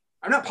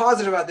 I'm not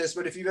positive about this,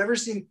 but if you've ever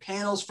seen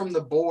panels from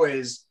The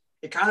Boys,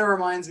 it kind of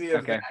reminds me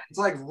of that. It's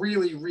like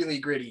really, really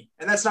gritty.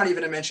 And that's not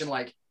even to mention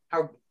like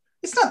how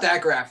it's not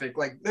that graphic.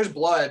 Like there's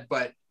blood,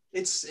 but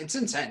it's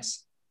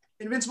intense.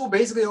 Invincible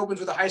basically opens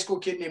with a high school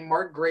kid named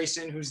Mark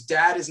Grayson, whose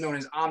dad is known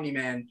as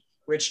Omni-Man,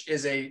 which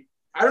is I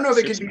don't know if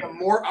it could be a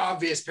more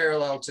obvious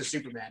parallel to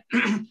Superman.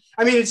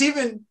 I mean, it's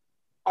even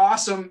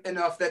awesome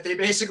enough that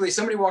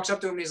somebody walks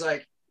up to him and he's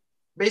like,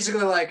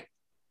 basically like,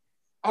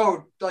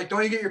 "Oh, like,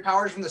 don't you get your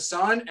powers from the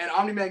sun?" And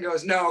Omni-Man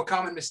goes, "No,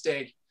 common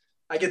mistake."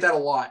 I get that a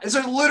lot. And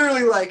so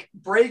literally like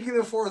breaking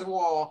the fourth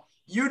wall,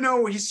 you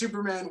know he's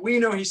Superman, we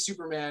know he's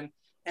Superman,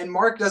 and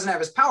Mark doesn't have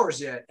his powers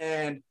yet.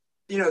 And,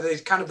 you know,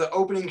 the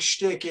opening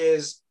shtick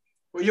is,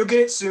 well, you'll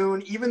get it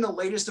soon. Even the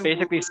latest of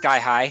basically Sky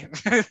High.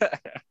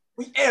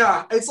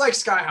 Yeah, it's like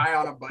Sky High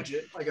on a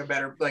budget, like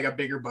a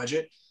bigger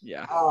budget.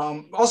 Yeah.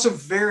 Also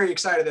very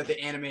excited that they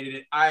animated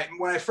it.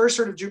 When I first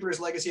heard of Jupiter's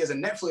Legacy as a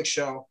Netflix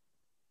show,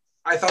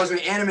 I thought it was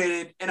going to be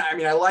animated. And I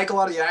mean, I like a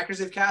lot of the actors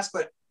they've cast,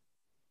 but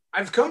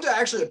I've come to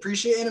actually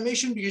appreciate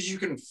animation because you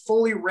can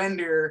fully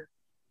render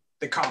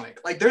the comic.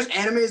 Like there's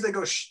animes that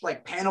go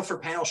like panel for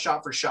panel,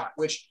 shot for shot,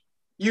 which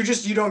you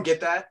don't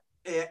get that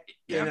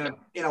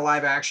in a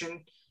live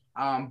action.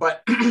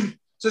 But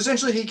so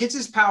essentially he gets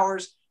his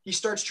powers, he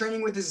starts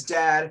training with his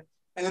dad.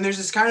 And then there's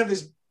this kind of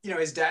his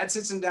dad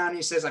sits him down and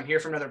he says, "I'm here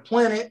from another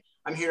planet.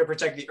 I'm here to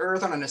protect the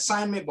Earth on an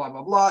assignment, blah,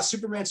 blah, blah.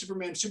 Superman.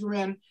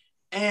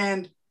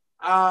 And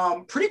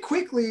pretty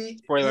quickly,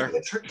 spoiler.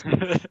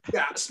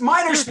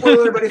 Minor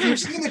spoiler, but if you've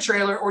seen the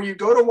trailer or you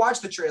go to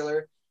watch the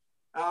trailer,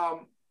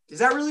 is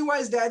that really why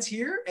his dad's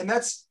here? And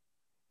that's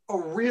a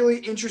really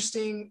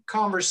interesting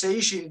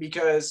conversation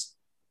because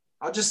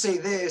I'll just say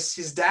this,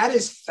 his dad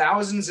is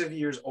thousands of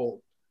years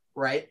old,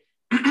 right?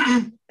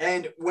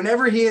 And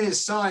whenever he and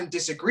his son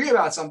disagree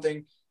about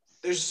something,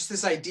 there's just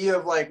this idea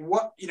of like,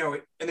 what, you know,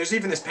 and there's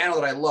even this panel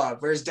that I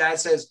love where his dad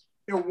says,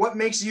 you know, what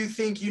makes you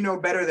think you know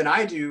better than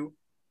I do?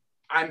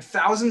 I'm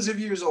thousands of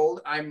years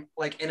old. I'm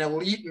like an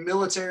elite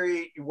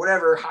military,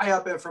 whatever, high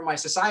up from my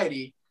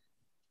society.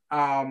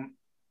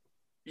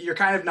 You're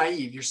kind of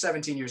naive. You're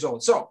 17 years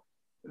old. So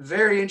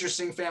very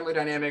interesting family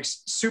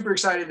dynamics. Super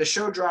excited. The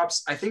show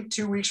drops, I think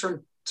 2 weeks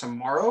from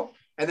tomorrow.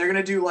 And they're going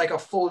to do like a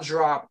full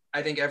drop.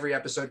 I think every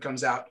episode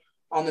comes out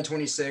on the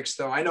 26th.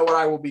 So I know what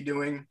I will be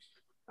doing.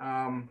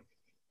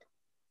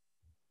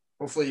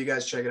 Hopefully you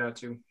guys check it out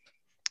too.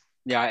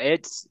 Yeah,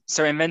 it's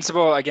so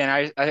Invincible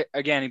again. I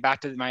again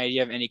back to my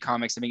idea of any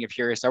comics and being a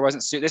purist. I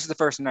wasn't. This is the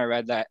first one I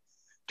read that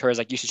Tori's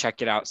like, you should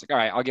check it out. It's like, all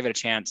right, I'll give it a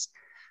chance.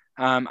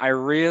 I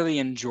really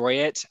enjoy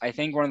it. I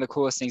think one of the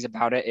coolest things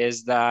about it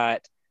is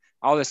that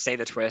I'll just say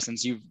the twist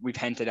since we've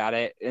hinted at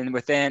it. And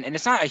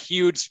it's not a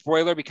huge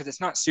spoiler because it's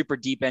not super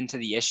deep into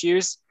the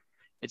issues.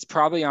 It's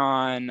probably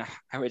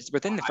it's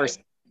within the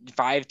first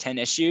 5-10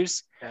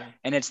 issues,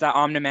 and it's that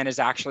Omni-Man is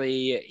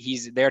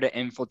he's there to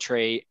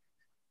infiltrate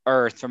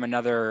Earth from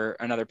another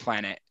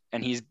planet,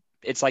 and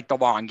it's like the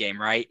long game,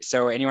 right?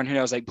 So anyone who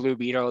knows like Blue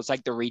Beetle, it's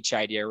like the Reach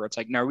idea where it's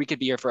like, no, we could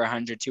be here for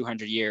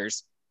 100-200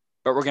 years,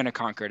 but we're going to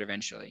conquer it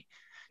eventually.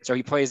 So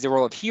he plays the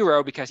role of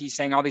hero because he's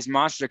saying all these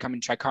monsters are coming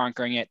to try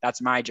conquering it.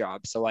 That's my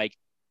job. So like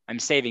I'm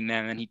saving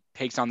them, and he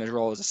takes on this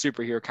role as a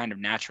superhero kind of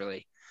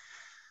naturally.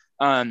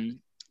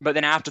 But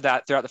then after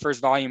that, throughout the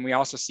first volume, we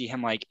also see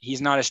him like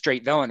he's not a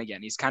straight villain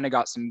again. He's kind of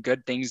got some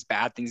good things,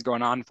 bad things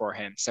going on for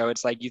him. So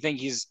it's like you think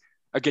he's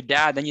a good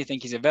dad, then you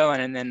think he's a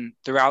villain. And then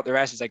throughout the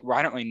rest, it's like, well,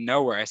 I don't really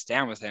know where I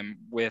stand with him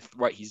with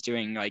what he's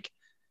doing. Like,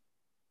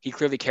 he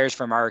clearly cares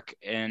for Mark,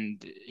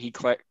 and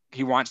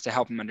he wants to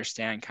help him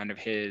understand kind of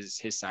his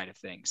side of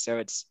things. So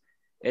it's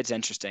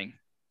interesting.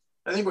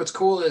 I think what's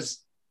cool is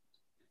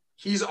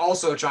he's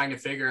also trying to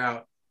figure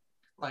out,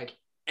 like,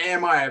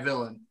 am I a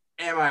villain?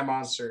 Am I a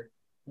monster?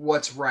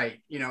 What's right?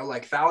 You know,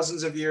 like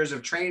thousands of years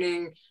of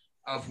training,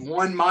 of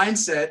one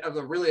mindset, of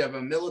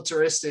a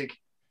militaristic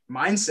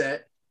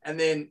mindset. And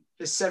then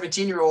his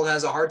 17-year-old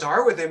has a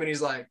heart-to-heart with him, and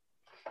he's like,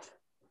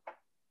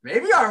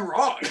 maybe I'm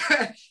wrong.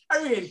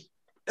 I mean,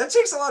 that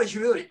takes a lot of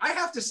humility. I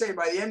have to say,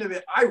 by the end of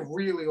it, I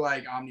really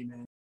like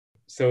Omni-Man.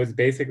 So it's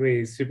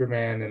basically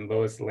Superman and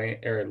Lois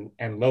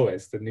and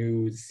Lois, the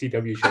new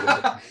CW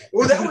show.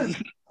 Well,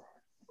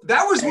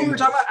 that was when we were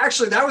talking about.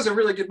 Actually, that was a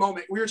really good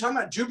moment. We were talking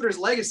about Jupiter's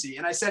Legacy,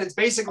 and I said it's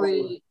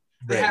basically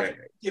right.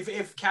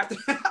 If Captain.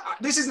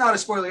 This is not a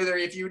spoiler either.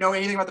 If you know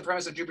anything about the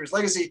premise of Jupiter's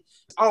Legacy,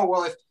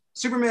 if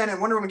Superman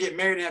and Wonder Woman get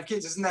married and have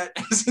kids, isn't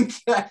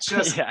that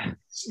just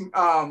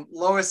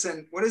Lois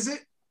and what is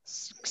it?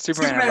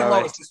 Superman and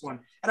Lois, this one.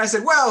 And I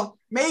said, well,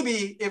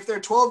 maybe if their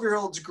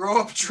 12-year-olds grow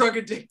up drug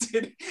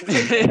addicted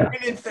and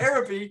in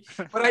therapy,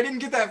 but I didn't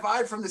get that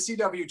vibe from the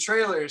CW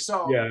trailer.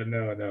 So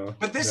no.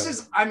 But this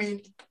is, I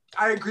mean,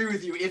 I agree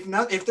with you.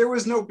 If there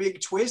was no big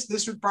twist,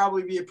 this would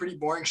probably be a pretty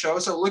boring show.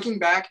 So looking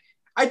back,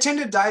 I tend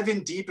to dive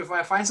in deep. If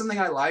I find something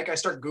I like, I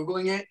start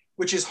Googling it,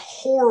 which is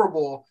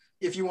horrible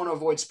if you want to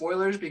avoid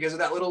spoilers because of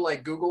that little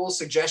like Google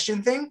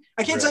suggestion thing.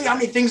 I can't tell you how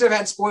many things I've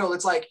had spoiled.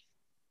 It's like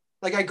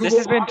I Google. This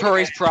has been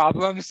Tori's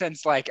problem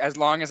since like as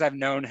long as I've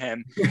known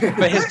him.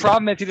 But his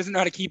problem is he doesn't know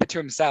how to keep it to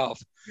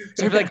himself.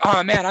 So he'd be like,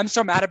 "Oh man, I'm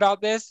so mad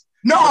about this."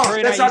 No,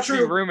 Tori that's not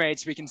true.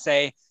 Roommates, we can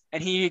say,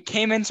 and he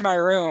came into my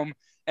room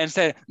and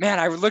said, "Man,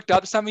 I looked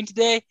up something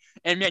today,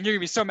 and man, you're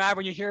gonna be so mad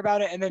when you hear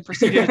about it." And then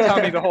proceeded to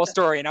tell me the whole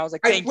story, and I was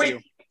like, "Thank you."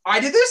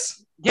 I did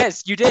this?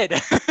 Yes, you did.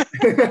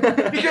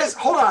 Because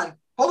hold on,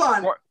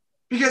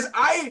 because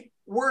I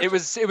worked. It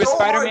was so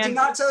Spider-Man. hard to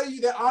not tell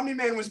you that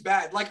Omni-Man was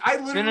bad. Like I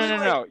literally.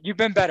 No. You've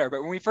been better.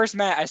 But when we first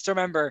met, I still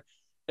remember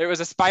it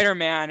was a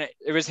Spider-Man.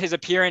 It was his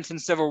appearance in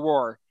Civil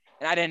War,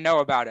 and I didn't know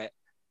about it.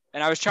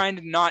 And I was trying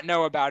to not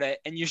know about it.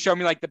 And you showed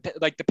me like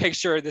the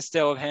picture, the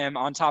still of him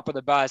on top of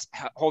the bus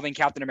holding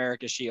Captain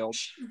America's shield.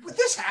 But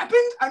this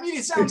happened? I mean,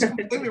 it sounds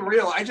completely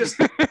real.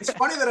 It's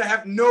funny that I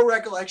have no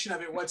recollection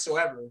of it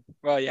whatsoever.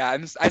 Well, yeah,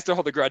 I still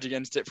hold a grudge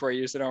against it for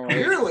you, so don't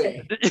worry.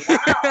 Really?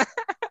 Wow.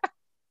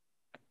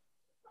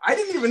 I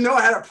didn't even know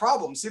I had a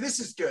problem. See, this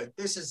is good.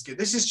 This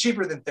is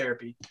cheaper than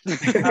therapy.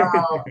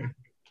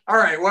 All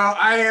right. Well,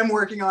 I am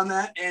working on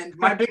that. And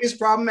my biggest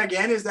problem,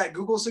 again, is that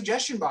Google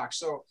suggestion box.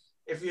 So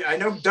I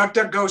know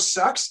DuckDuckGo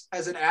sucks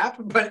as an app,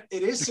 but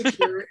it is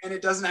secure and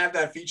it doesn't have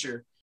that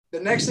feature. The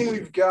next thing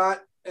we've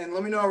got, and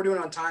let me know how we're doing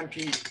on time,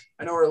 Pete.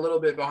 I know we're a little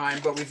bit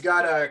behind, but we've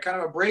got a kind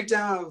of a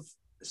breakdown of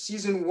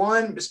season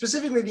 1,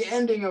 specifically the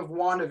ending of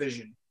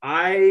WandaVision.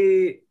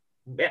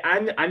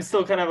 I'm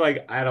still kind of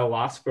like at a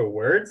loss for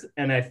words,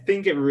 and I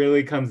think it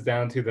really comes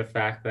down to the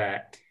fact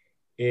that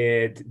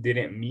it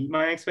didn't meet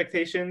my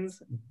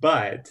expectations,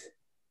 but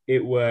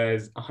it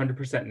was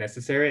 100%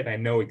 necessary, and I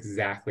know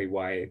exactly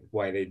why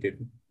they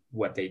did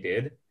what they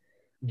did.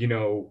 You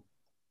know,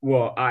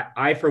 well,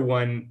 I for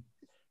one,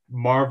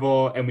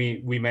 Marvel, and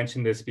we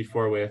mentioned this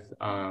before with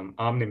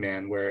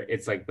Omni-Man, where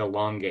it's like the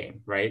long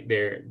game, right?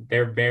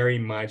 They're very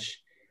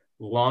much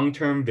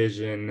long-term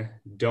vision,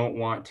 don't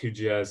want to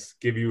just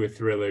give you a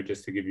thriller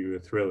just to give you a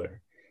thriller.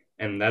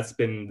 And that's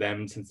been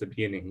them since the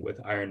beginning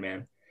with Iron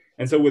Man.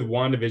 And so with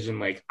WandaVision,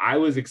 like I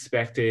was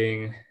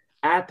expecting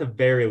at the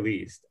very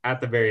least,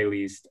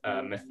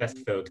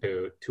 Mephisto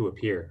to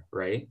appear,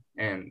 right?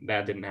 And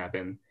that didn't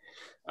happen.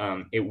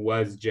 It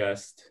was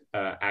just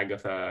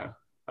Agatha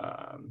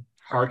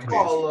Harkness.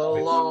 All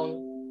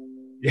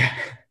along. Yeah,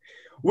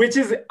 which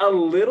is a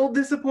little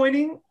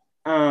disappointing.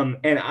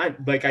 And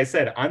like I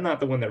said, I'm not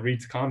the one that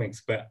reads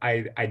comics, but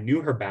I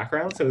knew her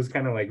background, so it was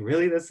kind of like,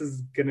 really, this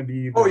is gonna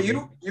be.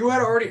 You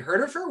had already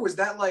heard of her? Was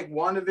that like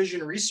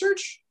WandaVision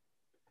research?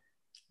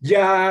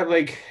 Yeah,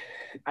 like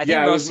I think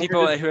most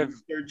people who have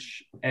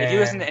if you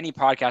listen to any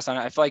podcast on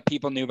it, I feel like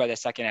people knew by the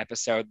second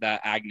episode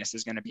that Agnes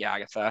is going to be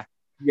Agatha.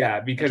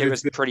 Yeah, because it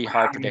was pretty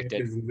hard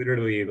predicted. It's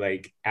literally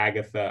like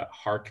Agatha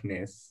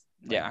Harkness.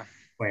 Yeah,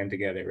 planned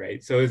together,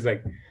 right? So it was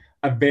like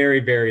a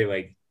very, very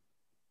like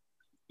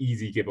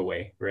easy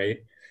giveaway, right?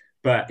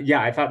 But yeah,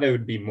 I thought there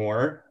would be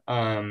more.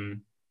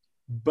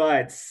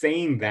 But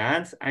saying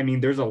that, I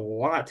mean, there's a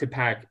lot to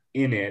pack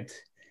in it,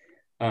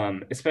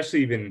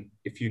 especially even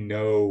if you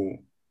know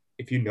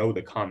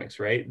the comics,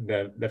 right?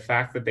 The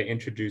fact that they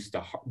introduced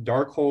the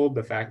Darkhold,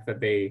 the fact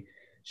that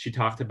she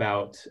talked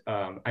about,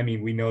 I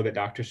mean, we know that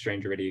Doctor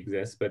Strange already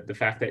exists, but the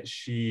fact that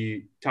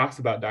she talks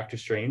about Doctor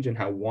Strange and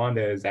how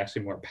Wanda is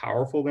actually more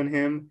powerful than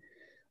him.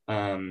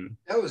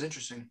 That was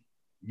interesting.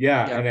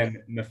 Yeah, and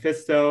then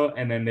Mephisto,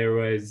 and then there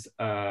was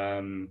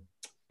a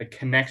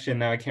connection.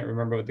 Now I can't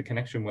remember what the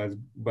connection was,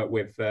 but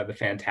with the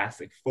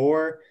Fantastic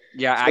Four.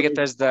 Yeah, so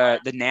Agatha's the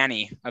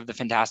nanny of the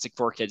Fantastic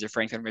Four kids of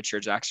Franklin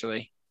Richards,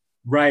 actually.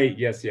 Right.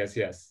 Yes.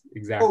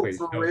 Exactly.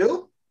 Oh, for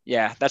real?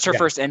 Yeah, that's her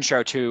first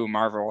intro to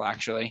Marvel,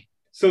 actually.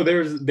 So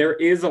there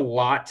is a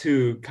lot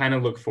to kind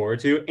of look forward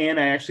to, and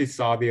I actually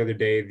saw the other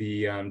day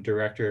the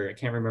director. I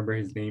can't remember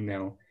his name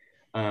now,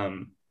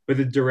 but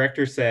the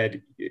director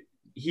said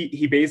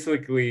he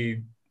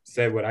basically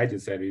said what I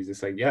just said. He's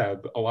just like, yeah,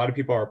 a lot of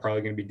people are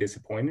probably going to be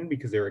disappointed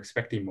because they're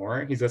expecting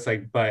more. He's just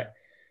like, but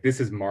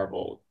this is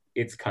Marvel,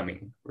 it's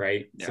coming,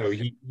 right? Yeah. So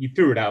he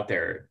threw it out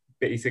there,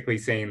 basically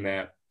saying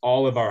that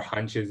all of our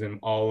hunches and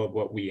all of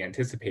what we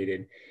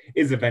anticipated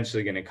is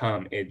eventually going to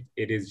come. It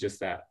is just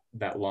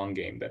that long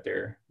game that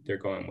they're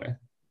going with.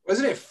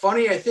 Wasn't it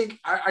funny? I think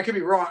I could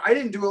be wrong. I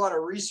didn't do a lot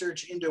of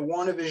research into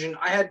WandaVision.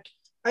 I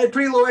had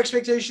pretty low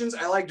expectations.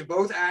 I liked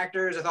both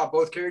actors. I thought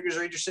both characters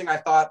were interesting. I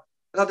thought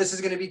this is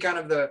going to be kind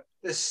of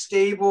the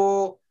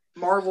stable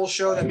Marvel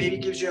show that maybe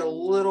gives you a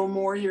little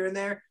more here and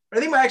there. But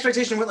I think my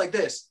expectation went like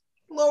this: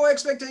 low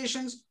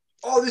expectations.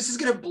 Oh, this is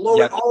going to blow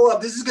it all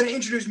up. This is going to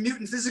introduce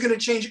mutants. This is going to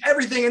change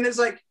everything. And it's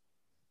like,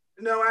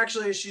 no,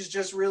 actually, she's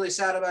just really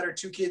sad about her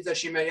 2 kids that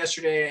she met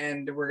yesterday,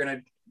 and we're going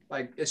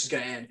to, it's just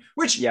going to end.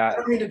 Which, I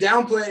don't mean to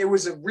downplay. It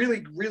was a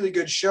really, really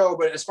good show.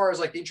 But as far as,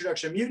 the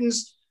introduction of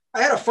mutants,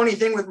 I had a funny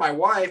thing with my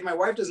wife. My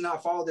wife does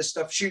not follow this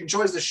stuff. She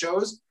enjoys the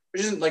shows,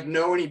 but she doesn't,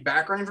 know any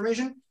background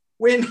information.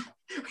 When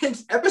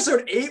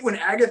episode 8, when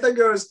Agatha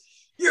goes,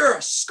 "You're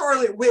a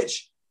Scarlet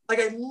Witch,"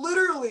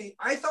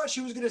 I thought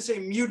she was going to say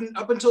mutant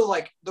up until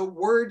the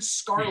word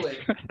Scarlet.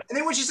 And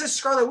then when she says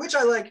Scarlet Witch,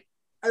 I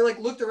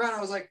looked around.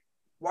 I was like,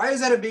 why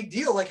is that a big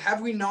deal?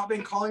 Have we not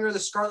been calling her the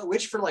Scarlet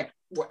Witch for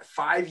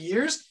 5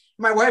 years?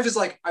 My wife is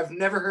like, I've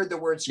never heard the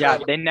word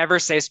Scarlet. Yeah, they never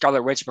say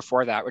Scarlet Witch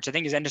before that, which I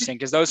think is interesting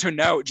because those who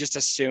know just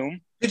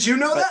assume. Did you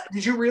know that?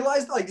 Did you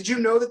realize, did you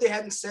know that they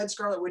hadn't said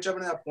Scarlet Witch up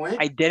until that point?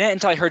 I didn't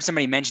until I heard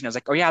somebody mention it. I was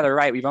like, oh yeah, they're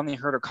right. We've only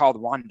heard her called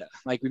Wanda.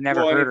 We've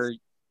never heard her.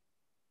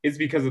 It's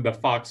because of the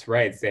Fox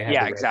rights. They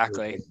have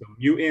exactly. So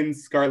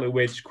mutants, Scarlet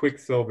Witch,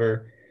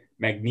 Quicksilver,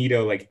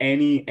 Magneto,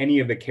 any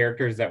of the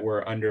characters that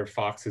were under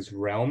Fox's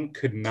realm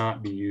could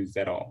not be used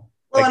at all.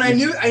 Well, and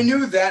I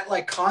knew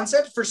that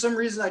concept. For some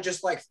reason, I just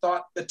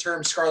thought the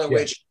term Scarlet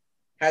Witch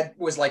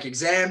was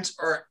exempt,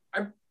 or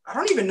I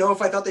don't even know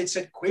if I thought they'd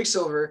said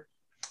Quicksilver.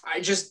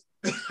 I just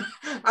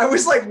I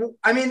was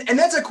and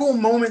that's a cool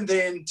moment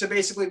then to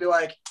basically be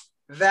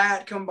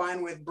that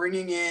combined with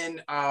bringing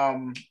in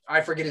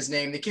I forget his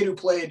name, the kid who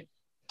played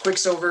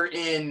Quicksilver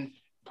in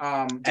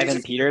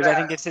Evan Peters, I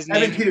think it's his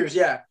name. Evan Peters,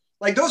 yeah.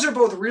 Those are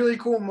both really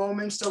cool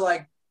moments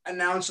to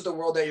announce to the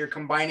world that you're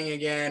combining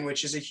again,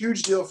 which is a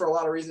huge deal for a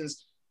lot of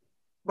reasons.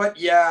 But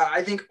yeah,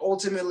 I think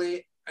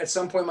ultimately at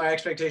some point my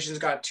expectations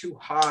got too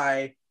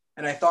high,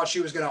 and I thought she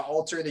was going to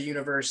alter the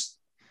universe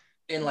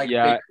in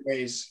big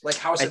ways,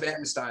 House of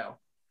M style.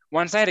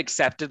 Once I had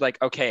accepted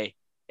okay,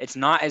 it's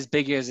not as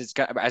big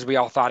as we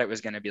all thought it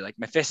was going to be.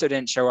 Mephisto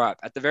didn't show up.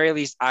 At the very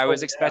least, I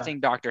was expecting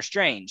Doctor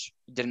Strange.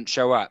 He didn't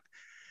show up.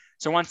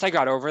 So once I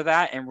got over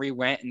that and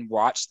went and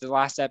watched the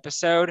last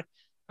episode,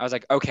 I was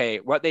like, okay,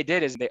 what they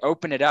did is they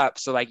opened it up.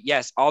 So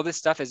yes, all this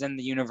stuff is in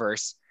the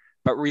universe,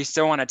 but we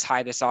still want to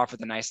tie this off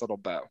with a nice little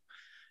bow.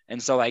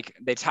 And so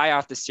they tie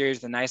off the series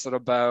with a nice little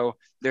bow.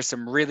 There's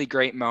some really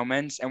great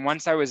moments. And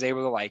once I was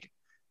able to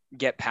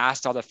get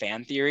past all the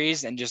fan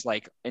theories and just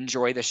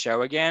enjoy the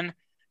show again,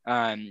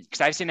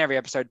 because I've seen every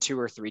episode 2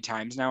 or 3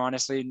 times now,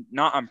 honestly,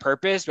 not on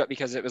purpose, but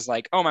because it was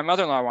oh, my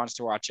mother-in-law wants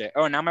to watch it.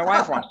 Oh, now my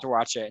wife wants to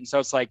watch it. And so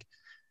it's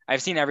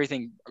I've seen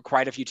everything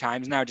quite a few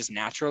times now, just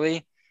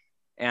naturally.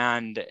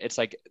 And it's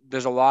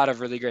there's a lot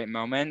of really great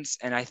moments.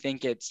 And I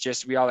think it's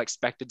just, we all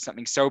expected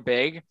something so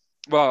big.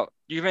 Well,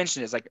 you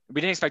mentioned it's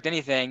we didn't expect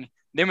anything.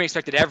 Then we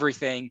expected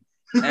everything.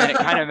 And then it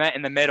kind of met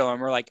in the middle.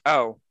 And we're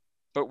oh,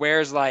 but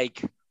where's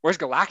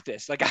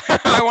Galactus?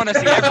 I want to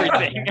see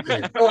everything.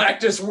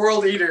 Galactus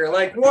World Eater.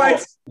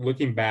 What?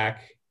 Looking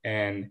back,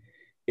 and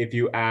if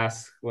you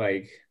ask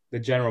the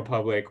general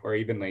public or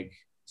even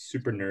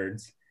super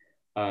nerds,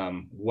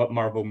 what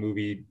Marvel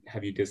movie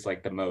have you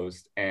disliked the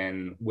most?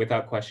 And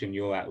without question,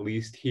 you'll at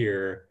least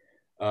hear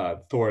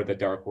Thor: The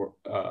Dark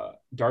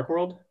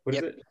World. What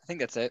is it? I think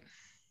that's it.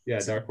 Yeah,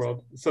 Dark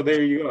World. So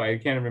there you go. I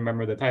can't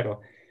remember the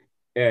title.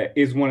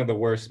 Is one of the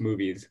worst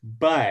movies.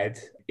 But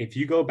if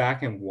you go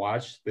back and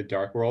watch The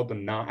Dark World,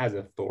 and not as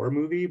a Thor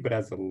movie, but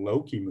as a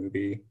Loki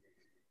movie,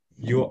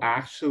 you'll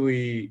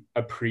actually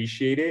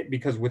appreciate it,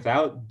 because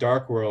without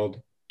Dark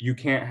World, you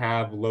can't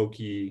have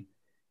Loki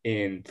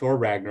in Thor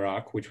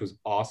Ragnarok, which was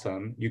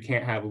awesome. You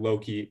can't have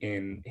Loki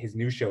in his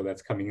new show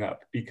that's coming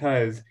up,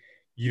 because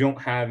you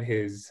don't have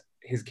his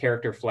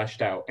character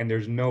fleshed out. And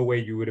there's no way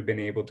you would have been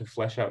able to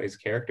flesh out his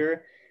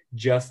character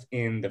just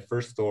in the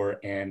first Thor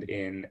and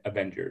in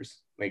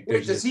Avengers. Wait,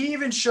 does he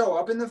even show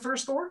up in the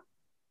first Thor?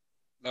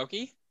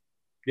 Loki?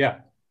 Yeah.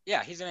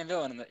 Yeah, he's the main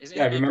villain.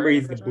 Remember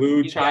he's the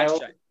blue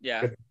child?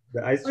 Yeah.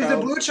 The ice child? He's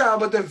the blue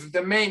child, but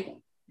the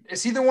main...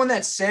 Is he the one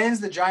that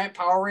sends the giant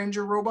Power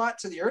Ranger robot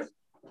to the Earth?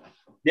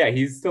 Yeah,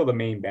 he's still the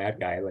main bad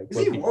guy. Is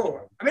he?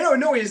 Whoa. I mean, I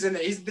know he's in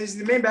there. He's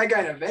the main bad guy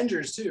in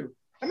Avengers, too.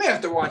 I may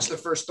have to watch the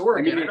first Thor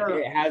again.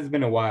 It has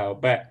been a while,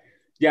 but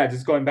yeah,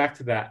 just going back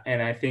to that.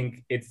 And I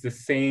think it's the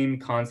same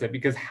concept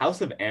because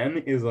House of M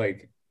is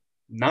like,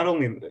 not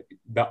only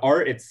the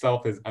art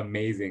itself is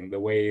amazing, the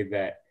way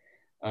that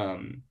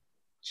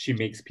she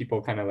makes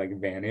people kind of like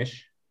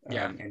vanish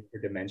and her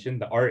dimension.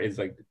 The art is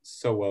like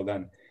so well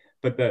done.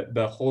 But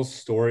the whole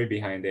story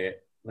behind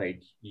it,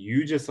 like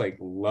you just like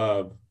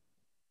love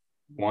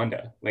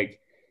Wanda, like,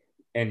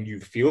 and you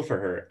feel for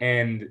her.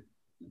 And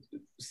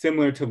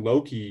similar to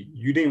Loki,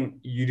 you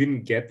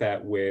didn't get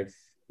that with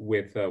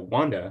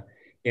Wanda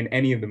in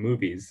any of the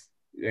movies.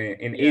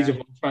 In Age of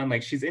Ultron,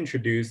 like she's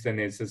introduced and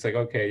it's just like,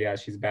 okay, yeah,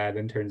 she's bad,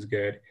 then turns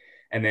good.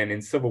 And then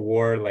in Civil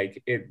War,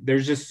 like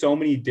there's just so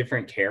many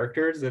different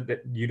characters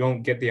that you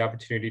don't get the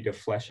opportunity to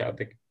flesh out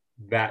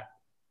that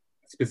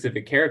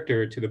specific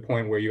character to the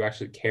point where you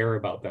actually care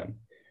about them,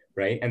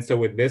 right? And so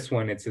with this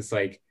one, it's just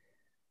like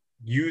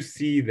you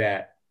see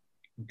that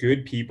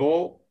good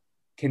people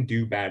can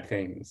do bad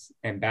things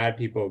and bad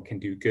people can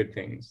do good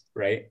things,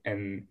 right?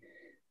 And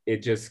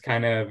it just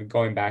kind of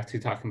going back to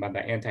talking about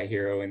the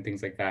anti-hero and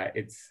things like that,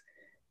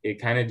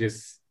 it kind of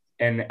just,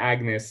 and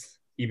Agnes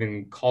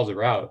even calls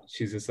her out.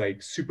 She's just like,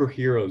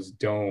 superheroes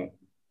don't,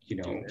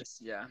 do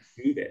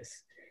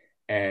this.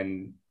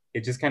 And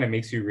it just kind of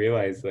makes you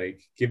realize,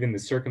 like, given the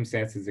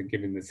circumstances and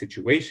given the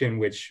situation,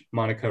 which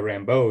Monica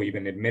Rambeau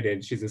even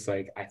admitted, she's just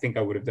like, I think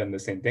I would have done the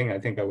same thing. I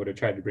think I would have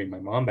tried to bring my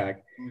mom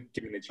back,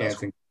 given the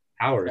chance and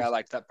powers. Yeah, I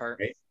like that part.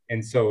 Right?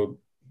 And so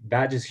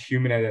that just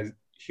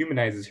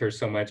humanizes her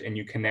so much, and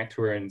you connect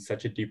to her in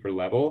such a deeper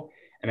level.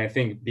 And I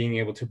think being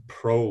able to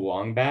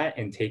prolong that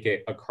and take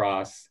it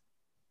across,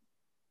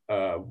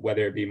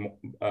 whether it be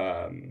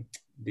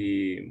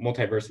the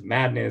Multiverse of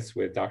Madness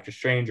with Doctor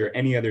Strange or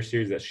any other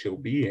series that she'll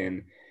be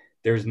in,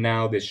 there's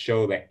now this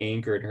show that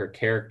anchored her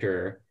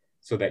character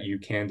so that you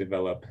can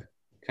develop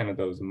kind of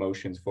those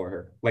emotions for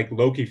her. Like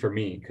Loki for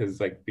me,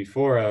 because like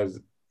before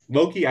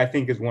Loki, I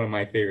think is one of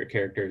my favorite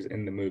characters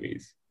in the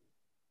movies.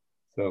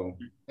 So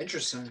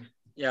interesting.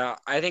 Yeah,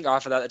 I think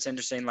off of that, that's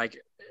interesting.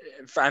 Like,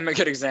 I'm a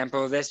good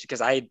example of this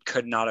because I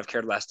could not have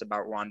cared less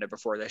about Wanda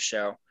before this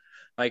show.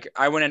 Like,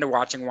 I went into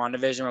watching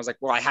WandaVision. I was like,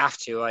 well, I have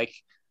to. Like,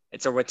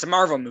 it's a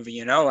Marvel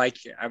movie, Like,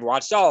 I've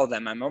watched all of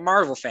them. I'm a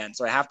Marvel fan,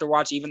 so I have to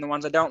watch even the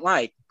ones I don't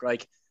like.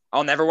 Like,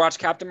 I'll never watch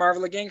Captain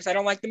Marvel again because I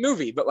don't like the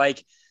movie. But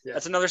like,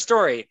 that's another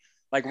story.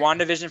 Like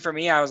WandaVision for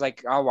me, I was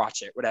like, I'll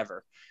watch it,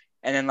 whatever.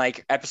 And then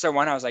like episode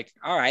 1, I was like,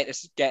 all right,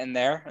 this is getting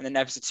there. And then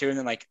episode 2, and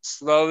then like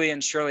slowly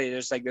and surely,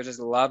 there's this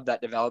love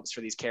that develops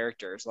for these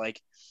characters.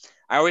 Like,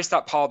 I always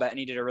thought Paul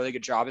Bettany did a really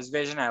good job as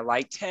Vision. I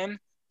liked him,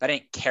 but I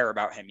didn't care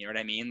about him. You know what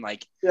I mean?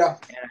 Like, yeah.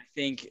 And I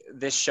think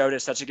this show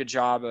does such a good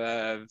job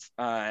of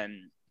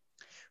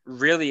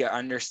really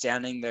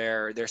understanding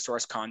their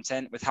source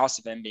content, with House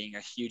of M being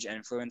a huge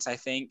influence, I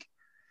think.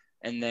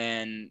 And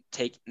then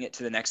taking it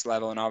to the next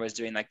level and always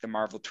doing like the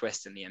Marvel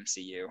twist in the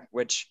MCU,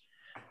 which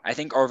I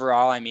think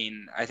overall,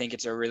 I think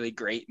it's a really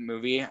great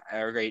movie,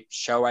 or a great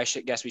show, I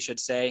guess we should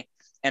say.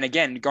 And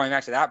again, going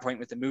back to that point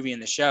with the movie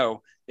and the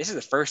show, this is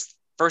the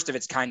first of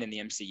its kind in the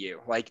MCU.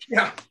 Like,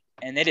 yeah.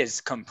 And it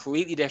is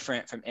completely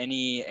different from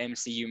any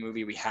MCU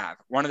movie we have.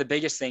 One of the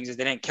biggest things is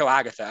they didn't kill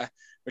Agatha,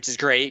 which is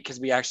great because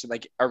we actually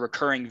like a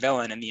recurring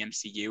villain in the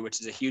MCU,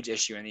 which is a huge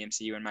issue in the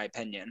MCU, in my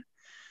opinion.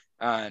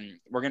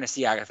 We're going to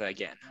see Agatha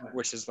again,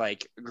 which is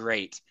like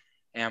great.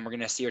 And we're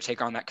going to see her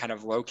take on that kind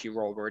of Loki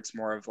role where it's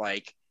more of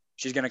like,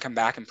 she's going to come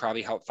back and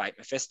probably help fight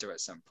Mephisto at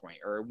some point,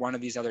 or one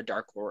of these other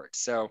Dark Lords.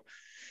 So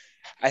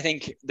I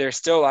think there's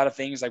still a lot of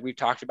things like we've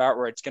talked about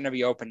where it's going to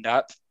be opened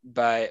up,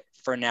 but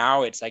for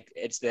now it's like,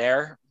 it's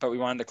there, but we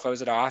wanted to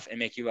close it off and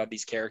make you love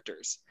these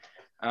characters.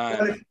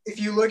 If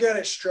you look at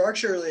it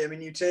structurally, I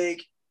mean, you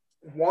take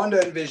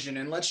Wanda and Vision,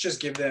 and let's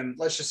just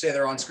say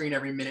they're on screen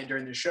every minute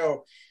during the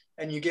show,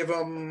 and you give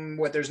them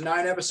there's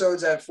 9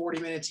 episodes at 40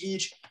 minutes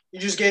each. You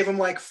just gave them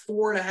like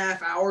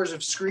 4.5 hours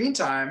of screen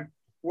time.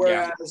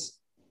 Whereas,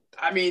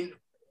 I mean,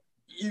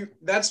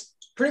 that's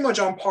pretty much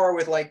on par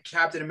with like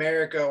Captain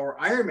America or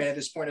Iron Man at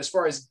this point, as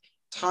far as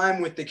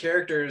time with the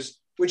characters,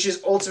 which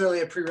is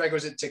ultimately a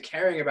prerequisite to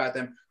caring about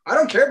them. I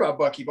don't care about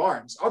Bucky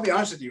Barnes. I'll be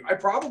honest with you. I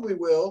probably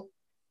will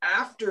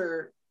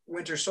after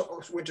Winter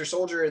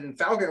Soldier and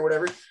Falcon or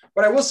whatever.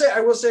 But I will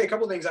say a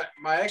couple of things.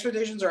 My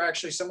expectations are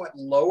actually somewhat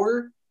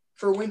lower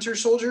for Winter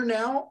Soldier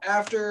now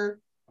after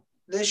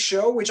this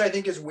show, which I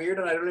think is weird,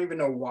 and I don't even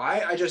know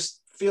why. I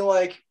just feel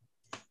like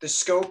the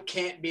scope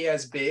can't be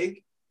as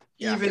big.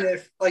 Even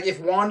if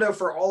Wanda,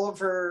 for all of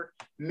her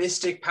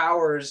mystic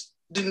powers,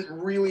 didn't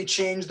really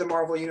change the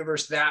Marvel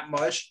universe that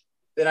much,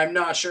 then I'm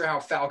not sure how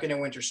Falcon and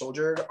Winter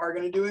Soldier are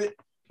going to do it.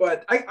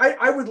 But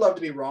I would love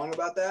to be wrong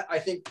about that. I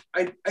think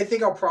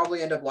I'll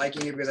probably end up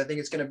liking it because I think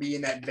it's going to be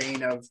in that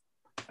vein of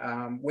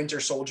Winter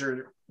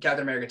Soldier,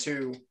 Captain America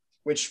 2,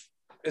 which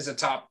is a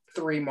top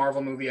 3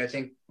 Marvel movie, I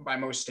think, by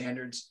most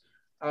standards.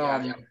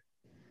 I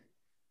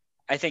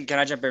think, can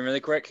I jump in really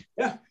quick?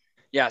 Yeah.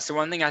 Yeah, so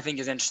one thing I think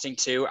is interesting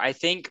too, I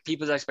think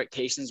people's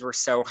expectations were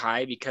so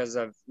high because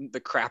of the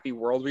crappy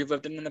world we've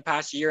lived in the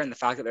past year and the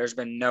fact that there's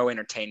been no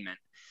entertainment.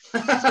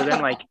 And so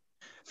then like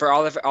for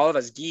all of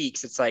us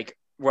geeks, it's like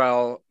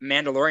well,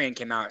 Mandalorian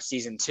came out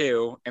season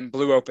 2 and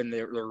blew open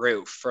the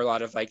roof for a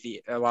lot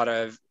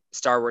of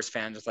Star Wars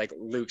fans with like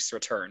Luke's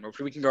return, which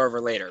we can go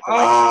over later.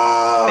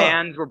 But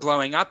fans were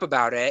blowing up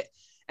about it.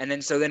 And then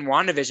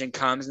WandaVision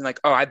comes and like,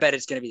 oh, I bet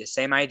it's going to be the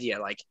same idea.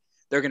 Like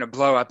they're going to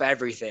blow up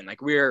everything. Like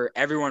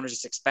everyone was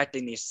just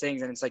expecting these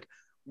things. And it's like,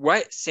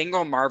 what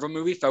single Marvel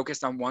movie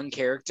focused on one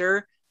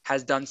character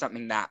has done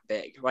something that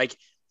big? Like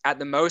at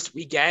the most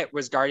we get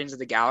was Guardians of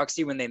the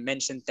Galaxy when they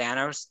mentioned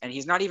Thanos, and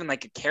he's not even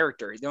like a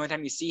character. The only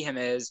time you see him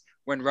is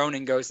when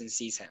Ronan goes and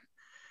sees him.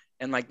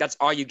 And like, that's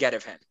all you get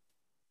of him.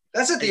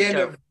 That's at the end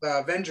of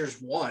Avengers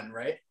 1,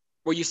 right?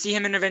 Well, you see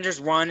him in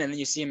Avengers 1 and then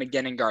you see him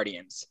again in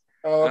Guardians.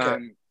 Oh,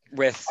 okay.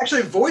 With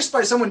actually voiced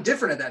by someone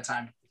different at that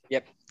time.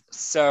 Yep.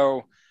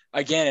 So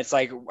again, it's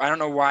like, I don't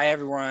know why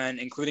everyone,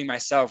 including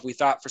myself, we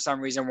thought for some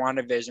reason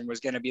WandaVision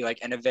was going to be like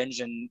an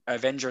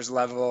Avengers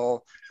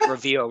level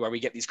reveal where we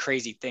get these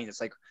crazy things.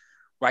 It's like,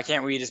 why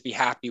can't we just be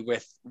happy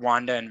with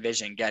Wanda and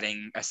Vision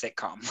getting a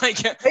sitcom? Like,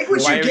 take what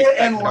you get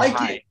and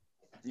like it.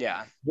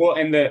 Yeah. Well,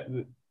 and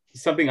the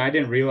something I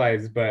didn't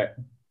realize, but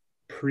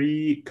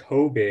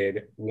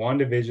pre-COVID,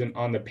 WandaVision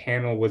on the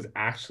panel was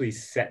actually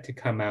set to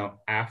come out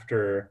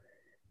after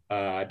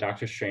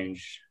Doctor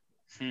Strange.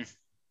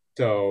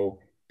 So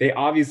they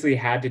obviously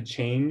had to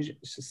change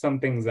some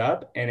things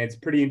up, and it's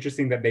pretty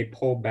interesting that they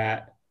pulled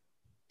that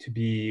to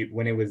be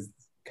when it was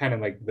kind of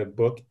like the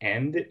book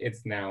end.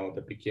 It's now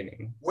the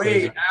beginning.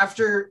 Wait, so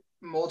after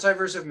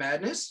Multiverse of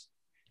Madness?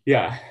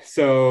 Yeah,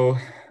 so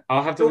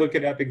I'll have to look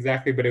it up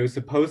exactly, but it was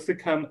supposed to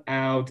come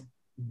out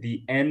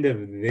the end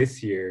of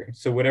this year.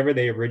 So whatever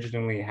they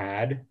originally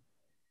had.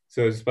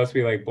 So it's supposed to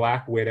be like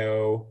Black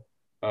Widow.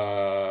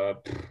 I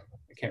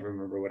can't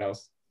remember what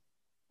else.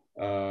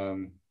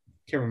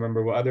 Can't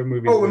remember what other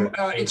movies.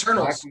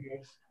 Eternals.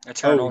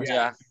 Eternals,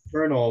 yeah.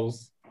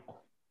 Eternals.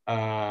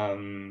 I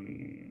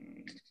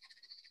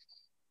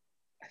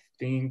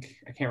think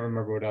I can't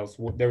remember what else.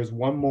 There was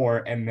one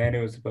more, and then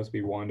it was supposed to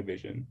be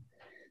WandaVision.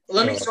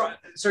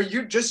 So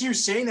you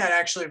saying that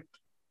actually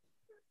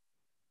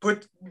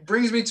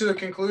brings me to a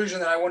conclusion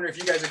that I wonder if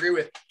you guys agree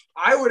with.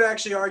 I would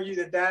actually argue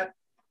that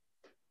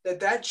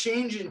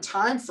change in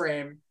time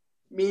frame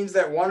means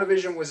that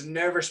WandaVision was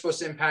never supposed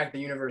to impact the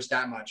universe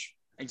that much.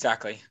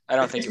 Exactly. I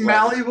don't think it's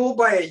malleable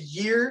by a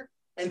year,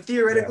 and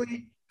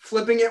theoretically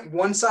flipping it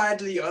one side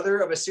to the other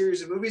of a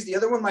series of movies. The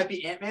other one might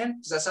be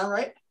Ant-Man. Does that sound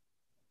right?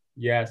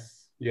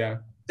 Yes. Yeah.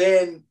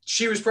 Then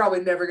she was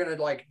probably never going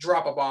to like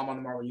drop a bomb on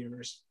the Marvel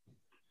universe.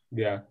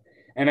 Yeah.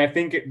 And I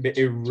think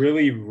it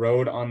really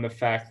rode on the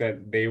fact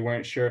that they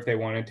weren't sure if they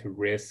wanted to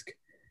risk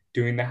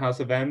doing the House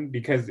of M,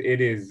 because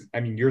it is, I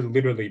mean, you're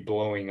literally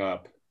blowing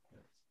up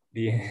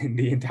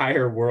the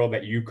entire world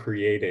that you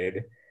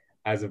created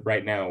as of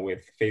right now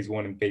with phase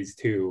 1 and phase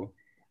 2.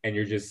 And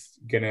you're just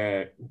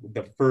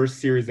the first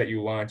series that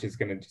you launch is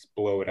gonna just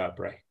blow it up,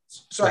 right?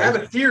 So I have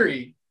a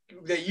theory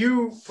that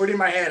you put in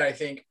my head, I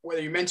think,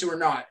 whether you meant to or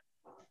not.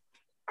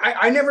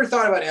 I never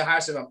thought about El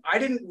House of M. I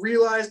didn't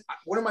realize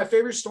one of my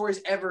favorite stories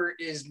ever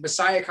is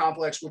Messiah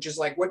Complex, which is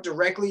like what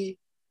directly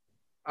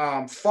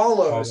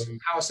follows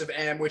House of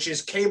M, which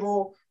is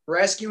Cable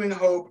rescuing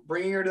Hope,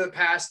 bringing her to the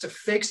past to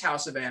fix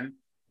House of M.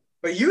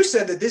 But you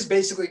said that this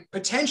basically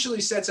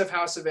potentially sets up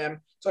House of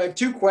M. So I have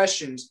two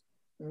questions.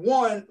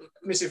 One,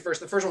 let me say first.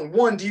 The first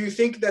one, do you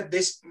think that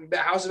the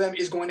House of M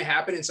is going to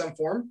happen in some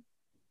form?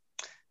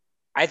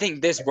 I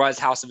think this was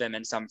House of M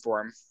in some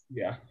form.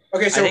 Yeah.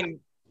 Okay, so I think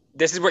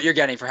this is what you're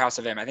getting for House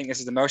of M. I think this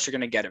is the most you're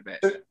going to get of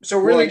it. So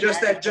really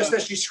just that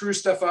she screws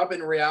stuff up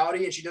in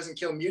reality and she doesn't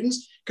kill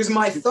mutants? Because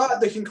my thought,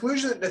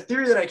 the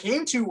theory that I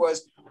came to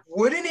was,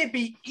 wouldn't it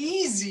be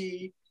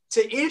easy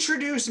to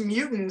introduce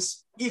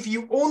mutants if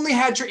you only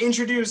had to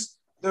introduce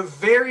the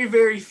very,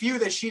 very few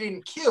that she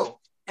didn't kill?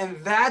 And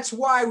that's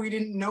why we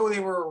didn't know they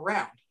were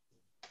around.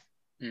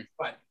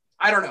 But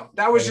I don't know.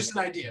 That was just an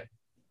idea.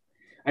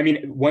 I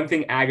mean, one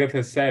thing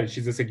Agatha said,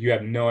 she's just like, you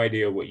have no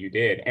idea what you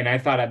did. And I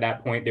thought at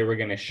that point they were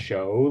going to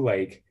show,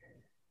 like,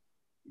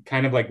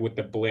 kind of like with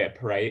the blip,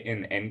 right?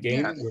 In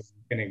Endgame, we're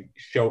going to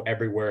show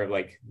everywhere,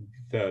 like,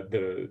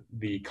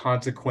 the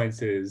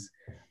consequences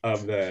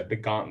of the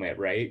gauntlet,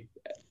 right?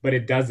 But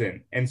it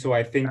doesn't. And so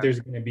I think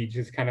there's going to be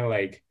just kind of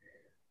like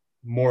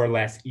more or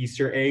less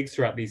Easter eggs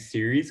throughout these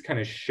series, kind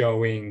of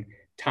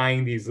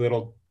tying these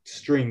little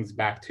strings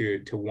back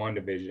to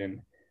WandaVision.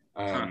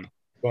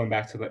 Going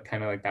back to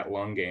kind of like that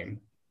long game.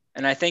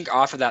 And I think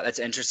off of that's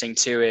interesting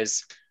too,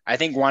 is I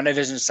think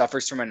WandaVision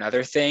suffers from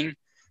another thing,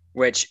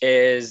 which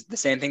is the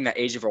same thing that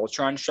Age of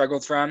Ultron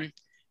struggled from,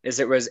 is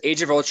it was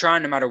Age of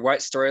Ultron, no matter what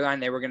storyline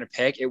they were going to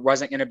pick, it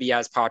wasn't going to be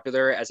as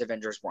popular as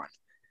Avengers 1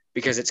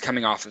 because it's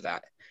coming off of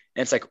that.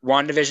 And it's like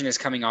WandaVision is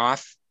coming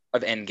off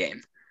of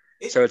Endgame.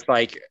 So it's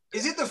like...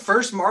 Is it the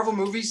first Marvel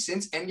movie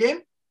since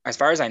Endgame? As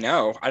far as I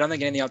know, I don't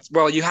think anything else.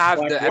 Well, you have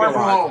the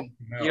epilogue,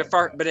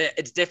 but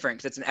it's different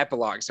because it's an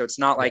epilogue. So it's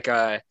not like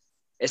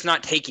it's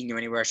not taking you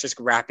anywhere. It's just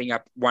wrapping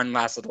up one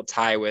last little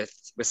tie with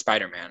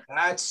Spider-Man.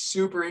 That's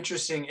super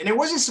interesting. And it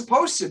wasn't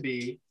supposed to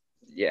be.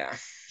 Yeah.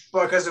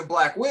 Because of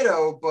Black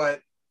Widow,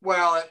 but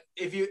Well,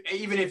 if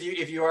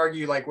you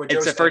argue like what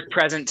it's Joe the first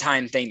present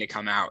time thing to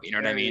come out. You know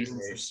what I mean?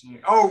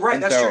 Oh, right.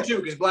 And That's so, true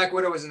too, because Black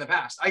Widow was in the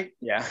past. I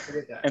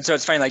get that. And so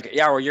it's funny, like,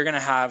 yeah, well, you're gonna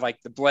have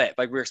like the blip.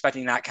 Like we're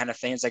expecting that kind of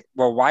thing. It's like,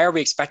 well, why are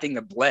we expecting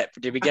the blip?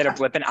 Did we get a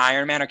blip in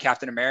Iron Man or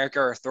Captain America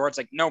or Thor? It's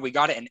like, no, we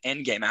got it in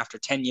Endgame after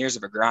 10 years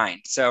of a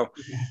grind. So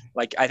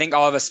like I think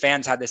all of us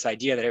fans had this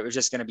idea that it was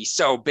just gonna be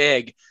so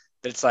big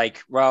that it's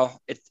like,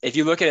 well, if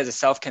you look at it as a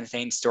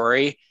self-contained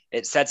story,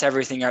 it sets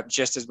everything up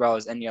just as well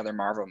as any other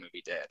Marvel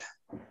movie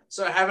did.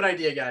 So I have an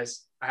idea,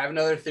 guys. I have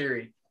another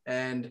theory.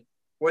 And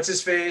what's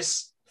his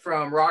face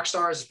from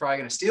Rockstars is probably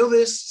going to steal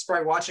this. He's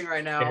probably watching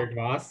right now. Eric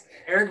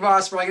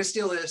Voss Probably going to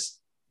steal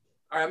this.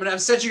 All right, I'm going to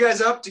set you guys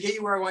up to get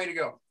you where I want you to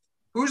go.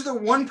 Who's the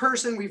one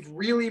person we've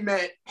really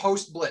met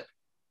post-blip?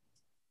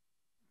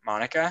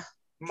 Monica.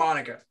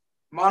 Monica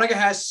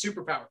has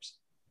superpowers.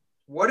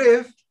 What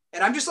if,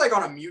 and I'm just like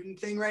on a mutant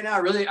thing right now.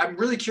 I'm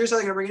really curious how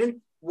they're going to bring it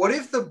in. What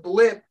if the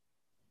blip,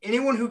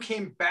 anyone who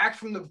came back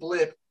from the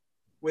blip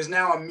was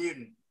now a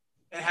mutant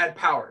and had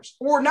powers?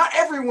 Or not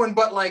everyone,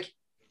 but like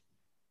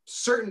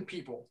certain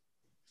people.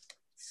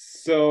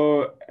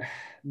 So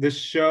the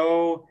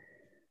show,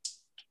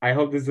 I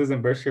hope this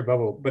doesn't burst your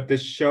bubble, but the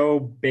show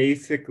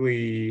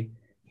basically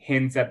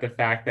hints at the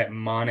fact that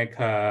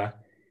Monica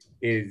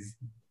is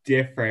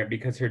different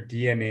because her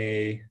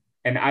DNA,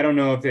 and I don't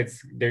know if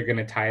they're going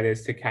to tie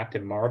this to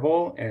Captain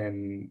Marvel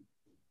and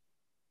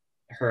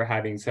her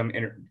having some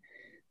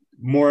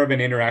more of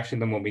an interaction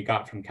than what we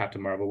got from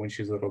Captain Marvel when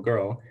she was a little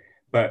girl,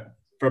 but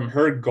from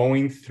her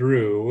going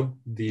through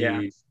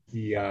the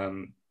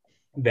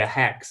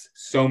hex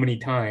so many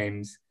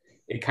times,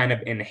 it kind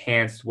of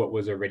enhanced what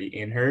was already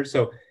in her.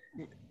 So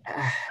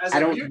I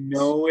don't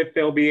know if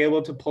they'll be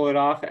able to pull it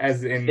off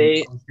as in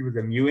she was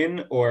a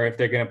mutant, or if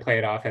they're going to play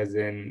it off as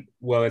in,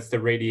 well, it's the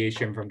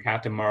radiation from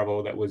Captain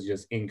Marvel that was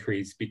just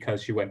increased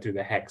because she went through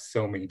the hex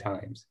so many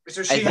times.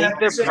 So I think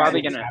they're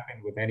probably going to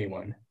happen with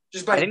anyone.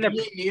 Just by being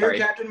near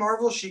Captain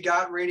Marvel, she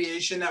got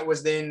radiation that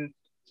was then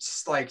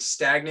like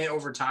stagnant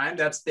over time.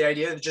 That's the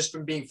idea, just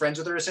from being friends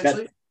with her,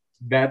 essentially.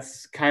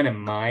 That's kind of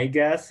my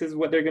guess is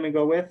what they're going to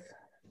go with.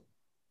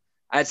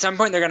 At some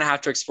point, they're going to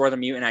have to explore the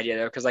mutant idea,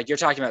 though, because like you're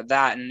talking about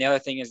that. And the other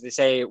thing is they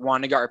say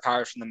Wanda got her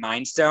powers from the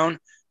Mind Stone,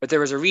 but there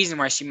was a reason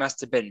why she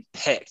must have been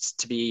picked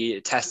to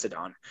be tested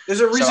on.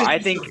 There's a reason. So I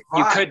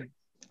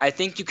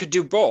think you could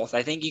do both.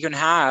 I think you can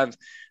have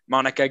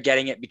Monica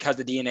getting it because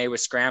the DNA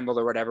was scrambled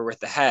or whatever with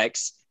the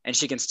hex, and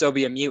she can still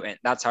be a mutant.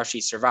 That's how she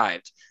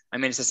survived. I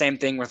mean, it's the same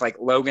thing with like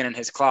Logan and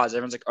his claws.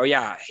 Everyone's like, oh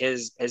yeah,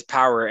 his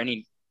power,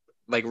 any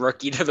like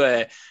rookie to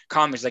the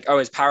comics, like, oh,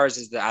 his powers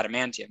is the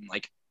adamantium.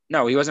 Like,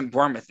 no, he wasn't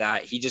born with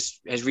that.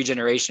 His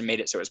regeneration made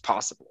it so it was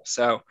possible.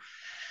 So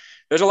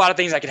there's a lot of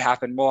things that could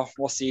happen.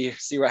 We'll see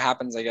what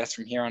happens, I guess,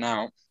 from here on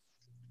out.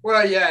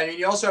 Well, yeah, I mean,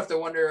 you also have to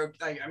wonder,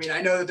 like, I mean,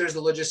 I know that there's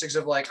the logistics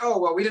of like, oh,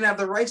 well, we didn't have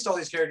the rights to all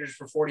these characters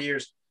for 40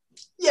 years.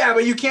 Yeah,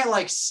 but you can't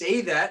like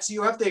say that. So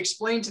you have to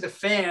explain to the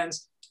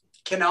fans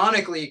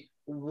canonically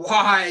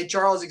why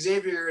Charles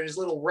Xavier and his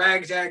little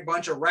ragtag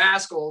bunch of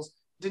rascals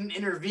didn't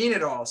intervene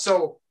at all.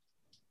 So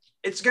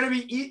it's going to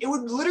be, it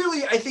would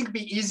literally, I think,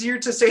 be easier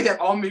to say that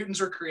all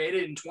mutants were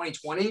created in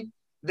 2020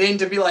 than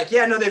to be like,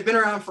 yeah, no, they've been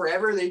around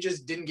forever. They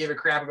just didn't give a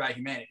crap about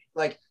humanity.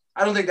 Like,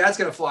 I don't think that's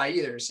going to fly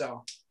either.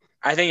 So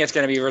I think it's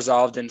going to be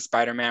resolved in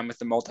Spider-Man with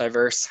the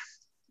multiverse.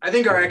 I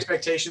think our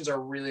expectations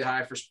are really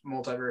high for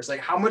multiverse.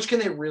 Like, how much can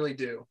they really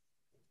do?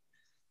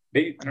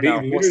 They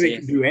literally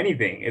can do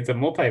anything. It's a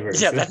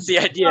multiverse. Yeah, that's the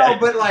idea. No,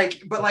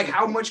 but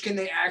how much can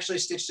they actually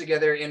stitch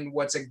together in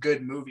what's a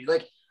good movie?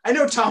 Like, I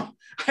know Tom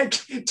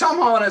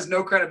Holland has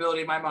no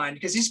credibility in my mind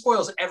because he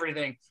spoils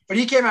everything. But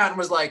he came out and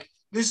was like,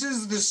 this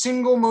is the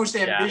single most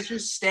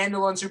ambitious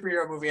standalone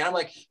superhero movie. And I'm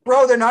like,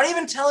 bro, they're not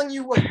even telling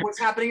you what's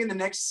happening in the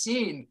next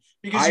scene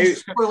because you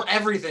spoil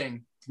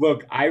everything.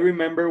 Look, I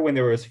remember when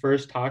there was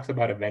first talks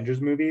about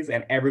Avengers movies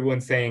and everyone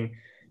saying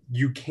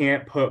you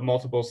can't put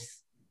multiple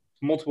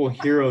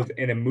heroes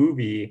in a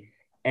movie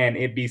and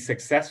it be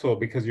successful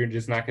because you're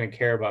just not going to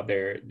care about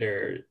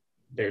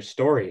their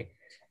story.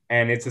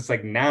 And it's just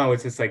like, now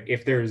it's just like,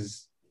 if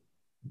there's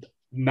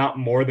not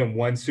more than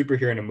one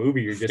superhero in a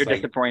movie, you're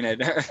like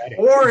disappointed.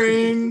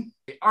 Boring.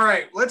 All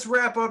right, let's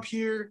wrap up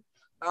here.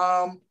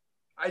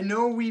 I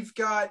know we've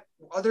got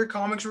other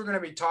comics we're going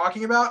to be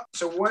talking about.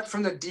 So what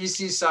from the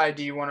DC side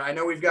do you want to, I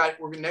know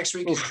we're next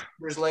week is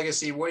Super's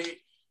Legacy. What do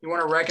you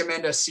want to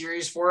recommend a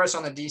series for us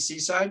on the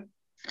DC side?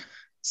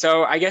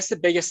 So I guess the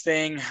biggest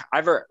thing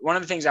one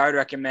of the things I would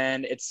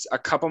recommend, it's a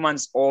couple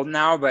months old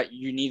now, but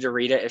you need to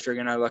read it if you're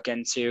going to look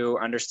into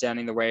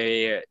understanding the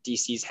way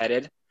DC's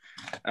headed,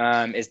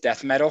 is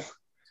Death Metal.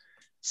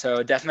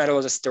 So Death Metal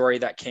is a story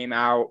that came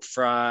out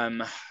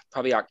from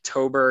probably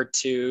October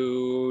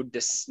to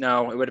this.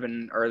 No, it would have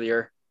been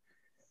earlier.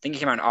 I think it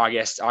came out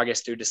in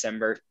August through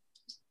December.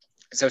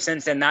 So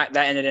since then that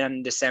ended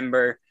in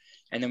December.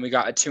 And then we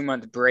got a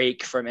 2-month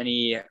break from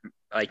any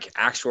like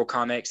actual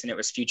comics, and it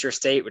was Future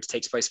State, which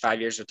takes place 5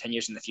 years or 10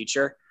 years in the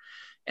future.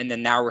 And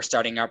then now we're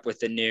starting up with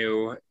the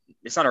new,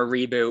 it's not a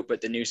reboot,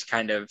 but the new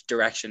kind of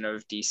direction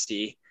of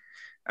DC.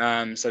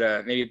 So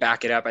to maybe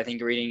back it up, I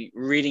think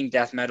reading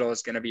death metal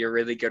is going to be a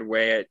really good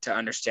way to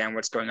understand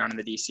what's going on in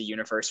the DC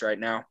universe right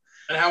now.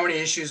 And how many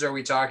issues are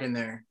we talking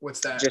there? What's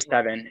that? Just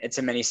 7. It's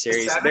a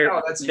mini-series.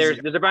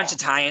 There's a bunch of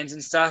tie-ins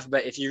and stuff,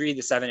 but if you read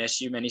the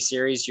 7-issue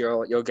mini-series,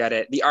 you'll get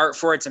it. The art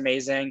for it's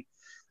amazing,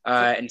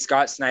 and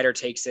Scott Snyder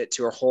takes it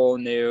to a whole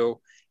new.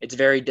 It's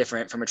very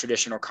different from a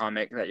traditional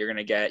comic that you're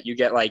gonna get. You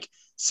get like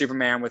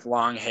Superman with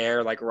long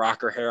hair, like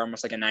rocker hair,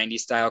 almost like a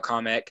 '90s style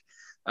comic.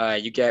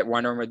 You get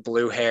Wonder Woman with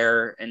blue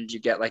hair, and you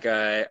get like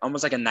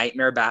almost like a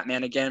nightmare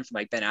Batman again from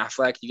like Ben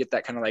Affleck. You get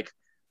that kind of like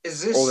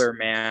older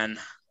man.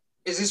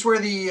 Is this where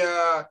the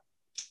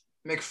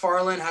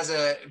McFarlane has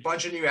a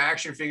bunch of new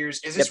action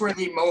figures? Is this where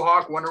the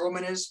Mohawk Wonder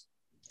Woman is?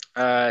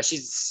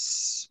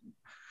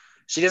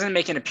 She doesn't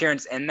make an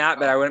appearance in that,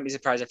 but I wouldn't be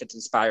surprised if it's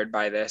inspired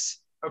by this.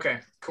 Okay,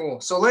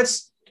 cool. So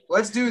let's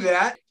do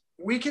that.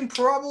 We can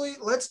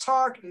let's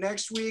talk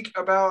next week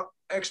about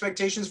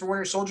expectations for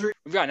Winter Soldier.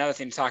 We've got another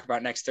thing to talk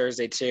about next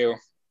Thursday too.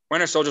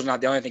 Winter Soldier's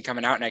not the only thing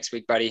coming out next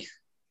week, buddy.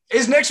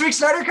 Is next week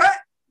Snyder Cut?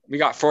 We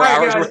got 4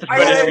 hours worth of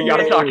footage we got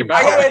to talk about.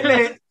 I gotta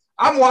admit,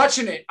 I'm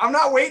watching it. I'm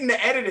not waiting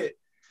to edit it.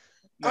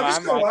 I'm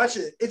just gonna watch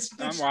it.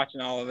 I'm watching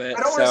all of it.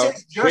 I don't want to say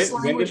it's just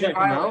language and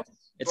violence.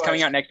 It's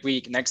coming out next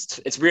week.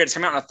 It's weird. It's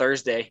coming out on a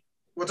Thursday.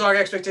 We'll talk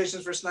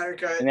expectations for Snyder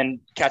Cut. And then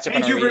catch up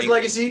on Jupiter's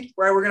Legacy.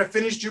 Right, we're gonna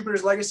finish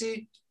Jupiter's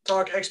Legacy.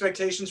 Talk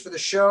expectations for the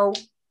show,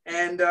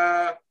 and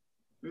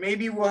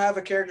maybe we'll have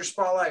a character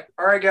spotlight.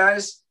 All right,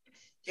 guys.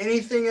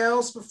 Anything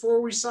else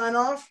before we sign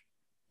off?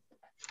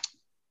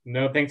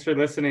 No, thanks for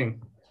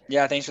listening.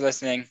 Yeah, thanks for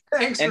listening.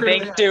 I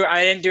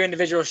didn't do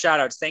individual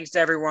shout outs. Thanks to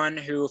everyone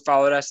who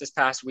followed us this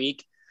past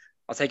week.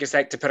 I'll take a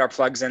sec to put our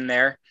plugs in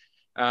there.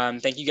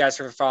 Thank you guys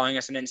for following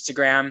us on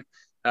Instagram.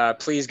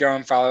 Please go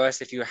and follow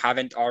us if you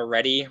haven't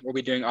already. We'll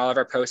be doing all of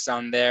our posts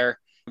on there.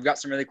 We've got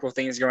some really cool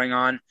things going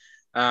on.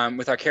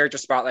 With our character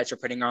spotlights we're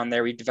putting on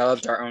there, we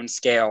developed our own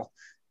scale,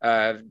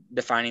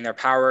 defining their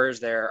powers,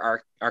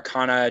 their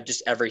arcana,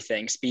 just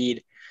everything,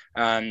 speed.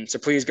 So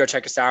please go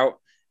check us out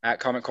at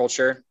Comic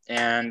Culture,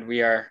 and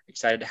we are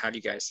excited to have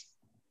you guys.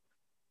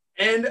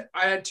 And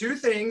I had 2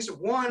 things.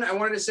 One, I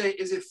wanted to say,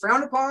 is it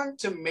frowned upon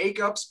to make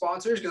up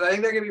sponsors? Because I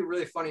think that could be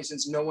really funny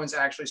since no one's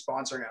actually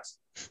sponsoring us.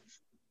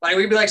 Like,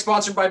 we'd be like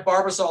sponsored by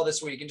Barbasol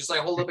this week and just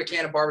like hold up a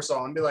can of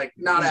Barbasol and be like,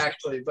 not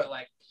actually, but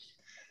like.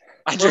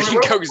 I'm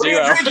drinking Coke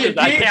Zero. Does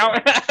that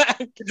count?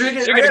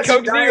 Drinking a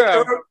Coke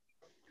Zero.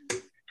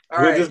 All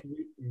right. We'll just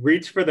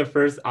reach for the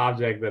first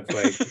object that's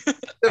like,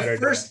 like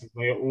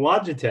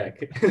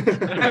Logitech.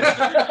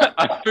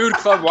 A Food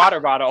Club water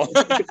bottle.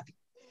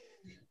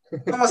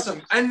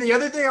 Awesome. And the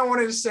other thing I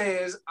wanted to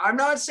say is, I'm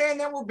not saying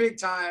that we're big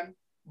time,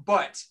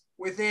 but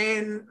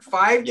within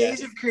 5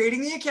 days of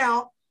creating the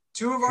account,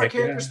 2 of our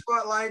character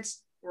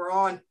spotlights were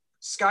on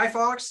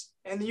Skyfox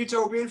and the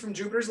Utopian from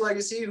Jupiter's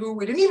Legacy, who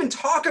we didn't even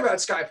talk about.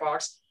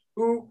 Skyfox,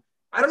 who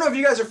I don't know if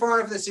you guys are far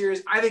enough in the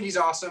series. I think he's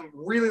awesome.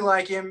 Really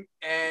like him.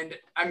 And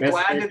I'm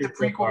glad that the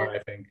prequel, so far, I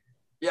think.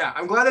 Yeah,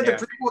 I'm glad that the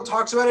prequel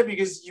talks about it,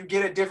 because you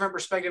get a different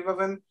perspective of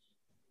him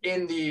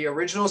in the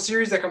original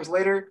series that comes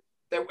later.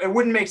 That it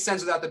wouldn't make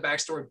sense without the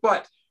backstory.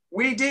 But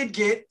we did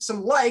get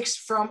some likes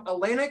from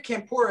Elena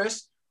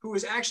Kampouris, who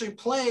is actually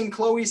playing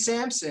Chloe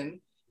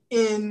Sampson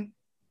in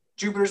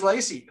Jupiter's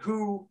Legacy,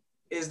 who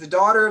is the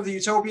daughter of the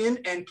Utopian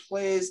and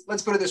plays,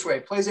 let's put it this way,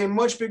 plays a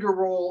much bigger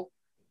role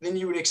than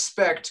you would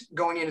expect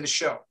going into the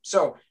show.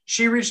 So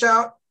she reached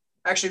back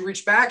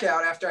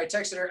out after I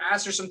texted her,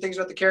 asked her some things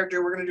about the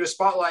character. We're going to do a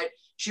spotlight.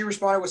 She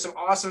responded with some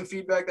awesome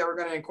feedback that we're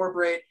going to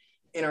incorporate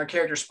in our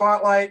character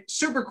spotlight.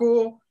 Super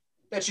cool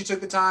that she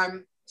took the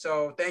time.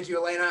 So thank you,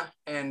 Elena.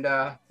 And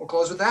we'll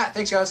close with that.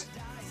 Thanks, guys.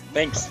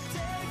 Thanks.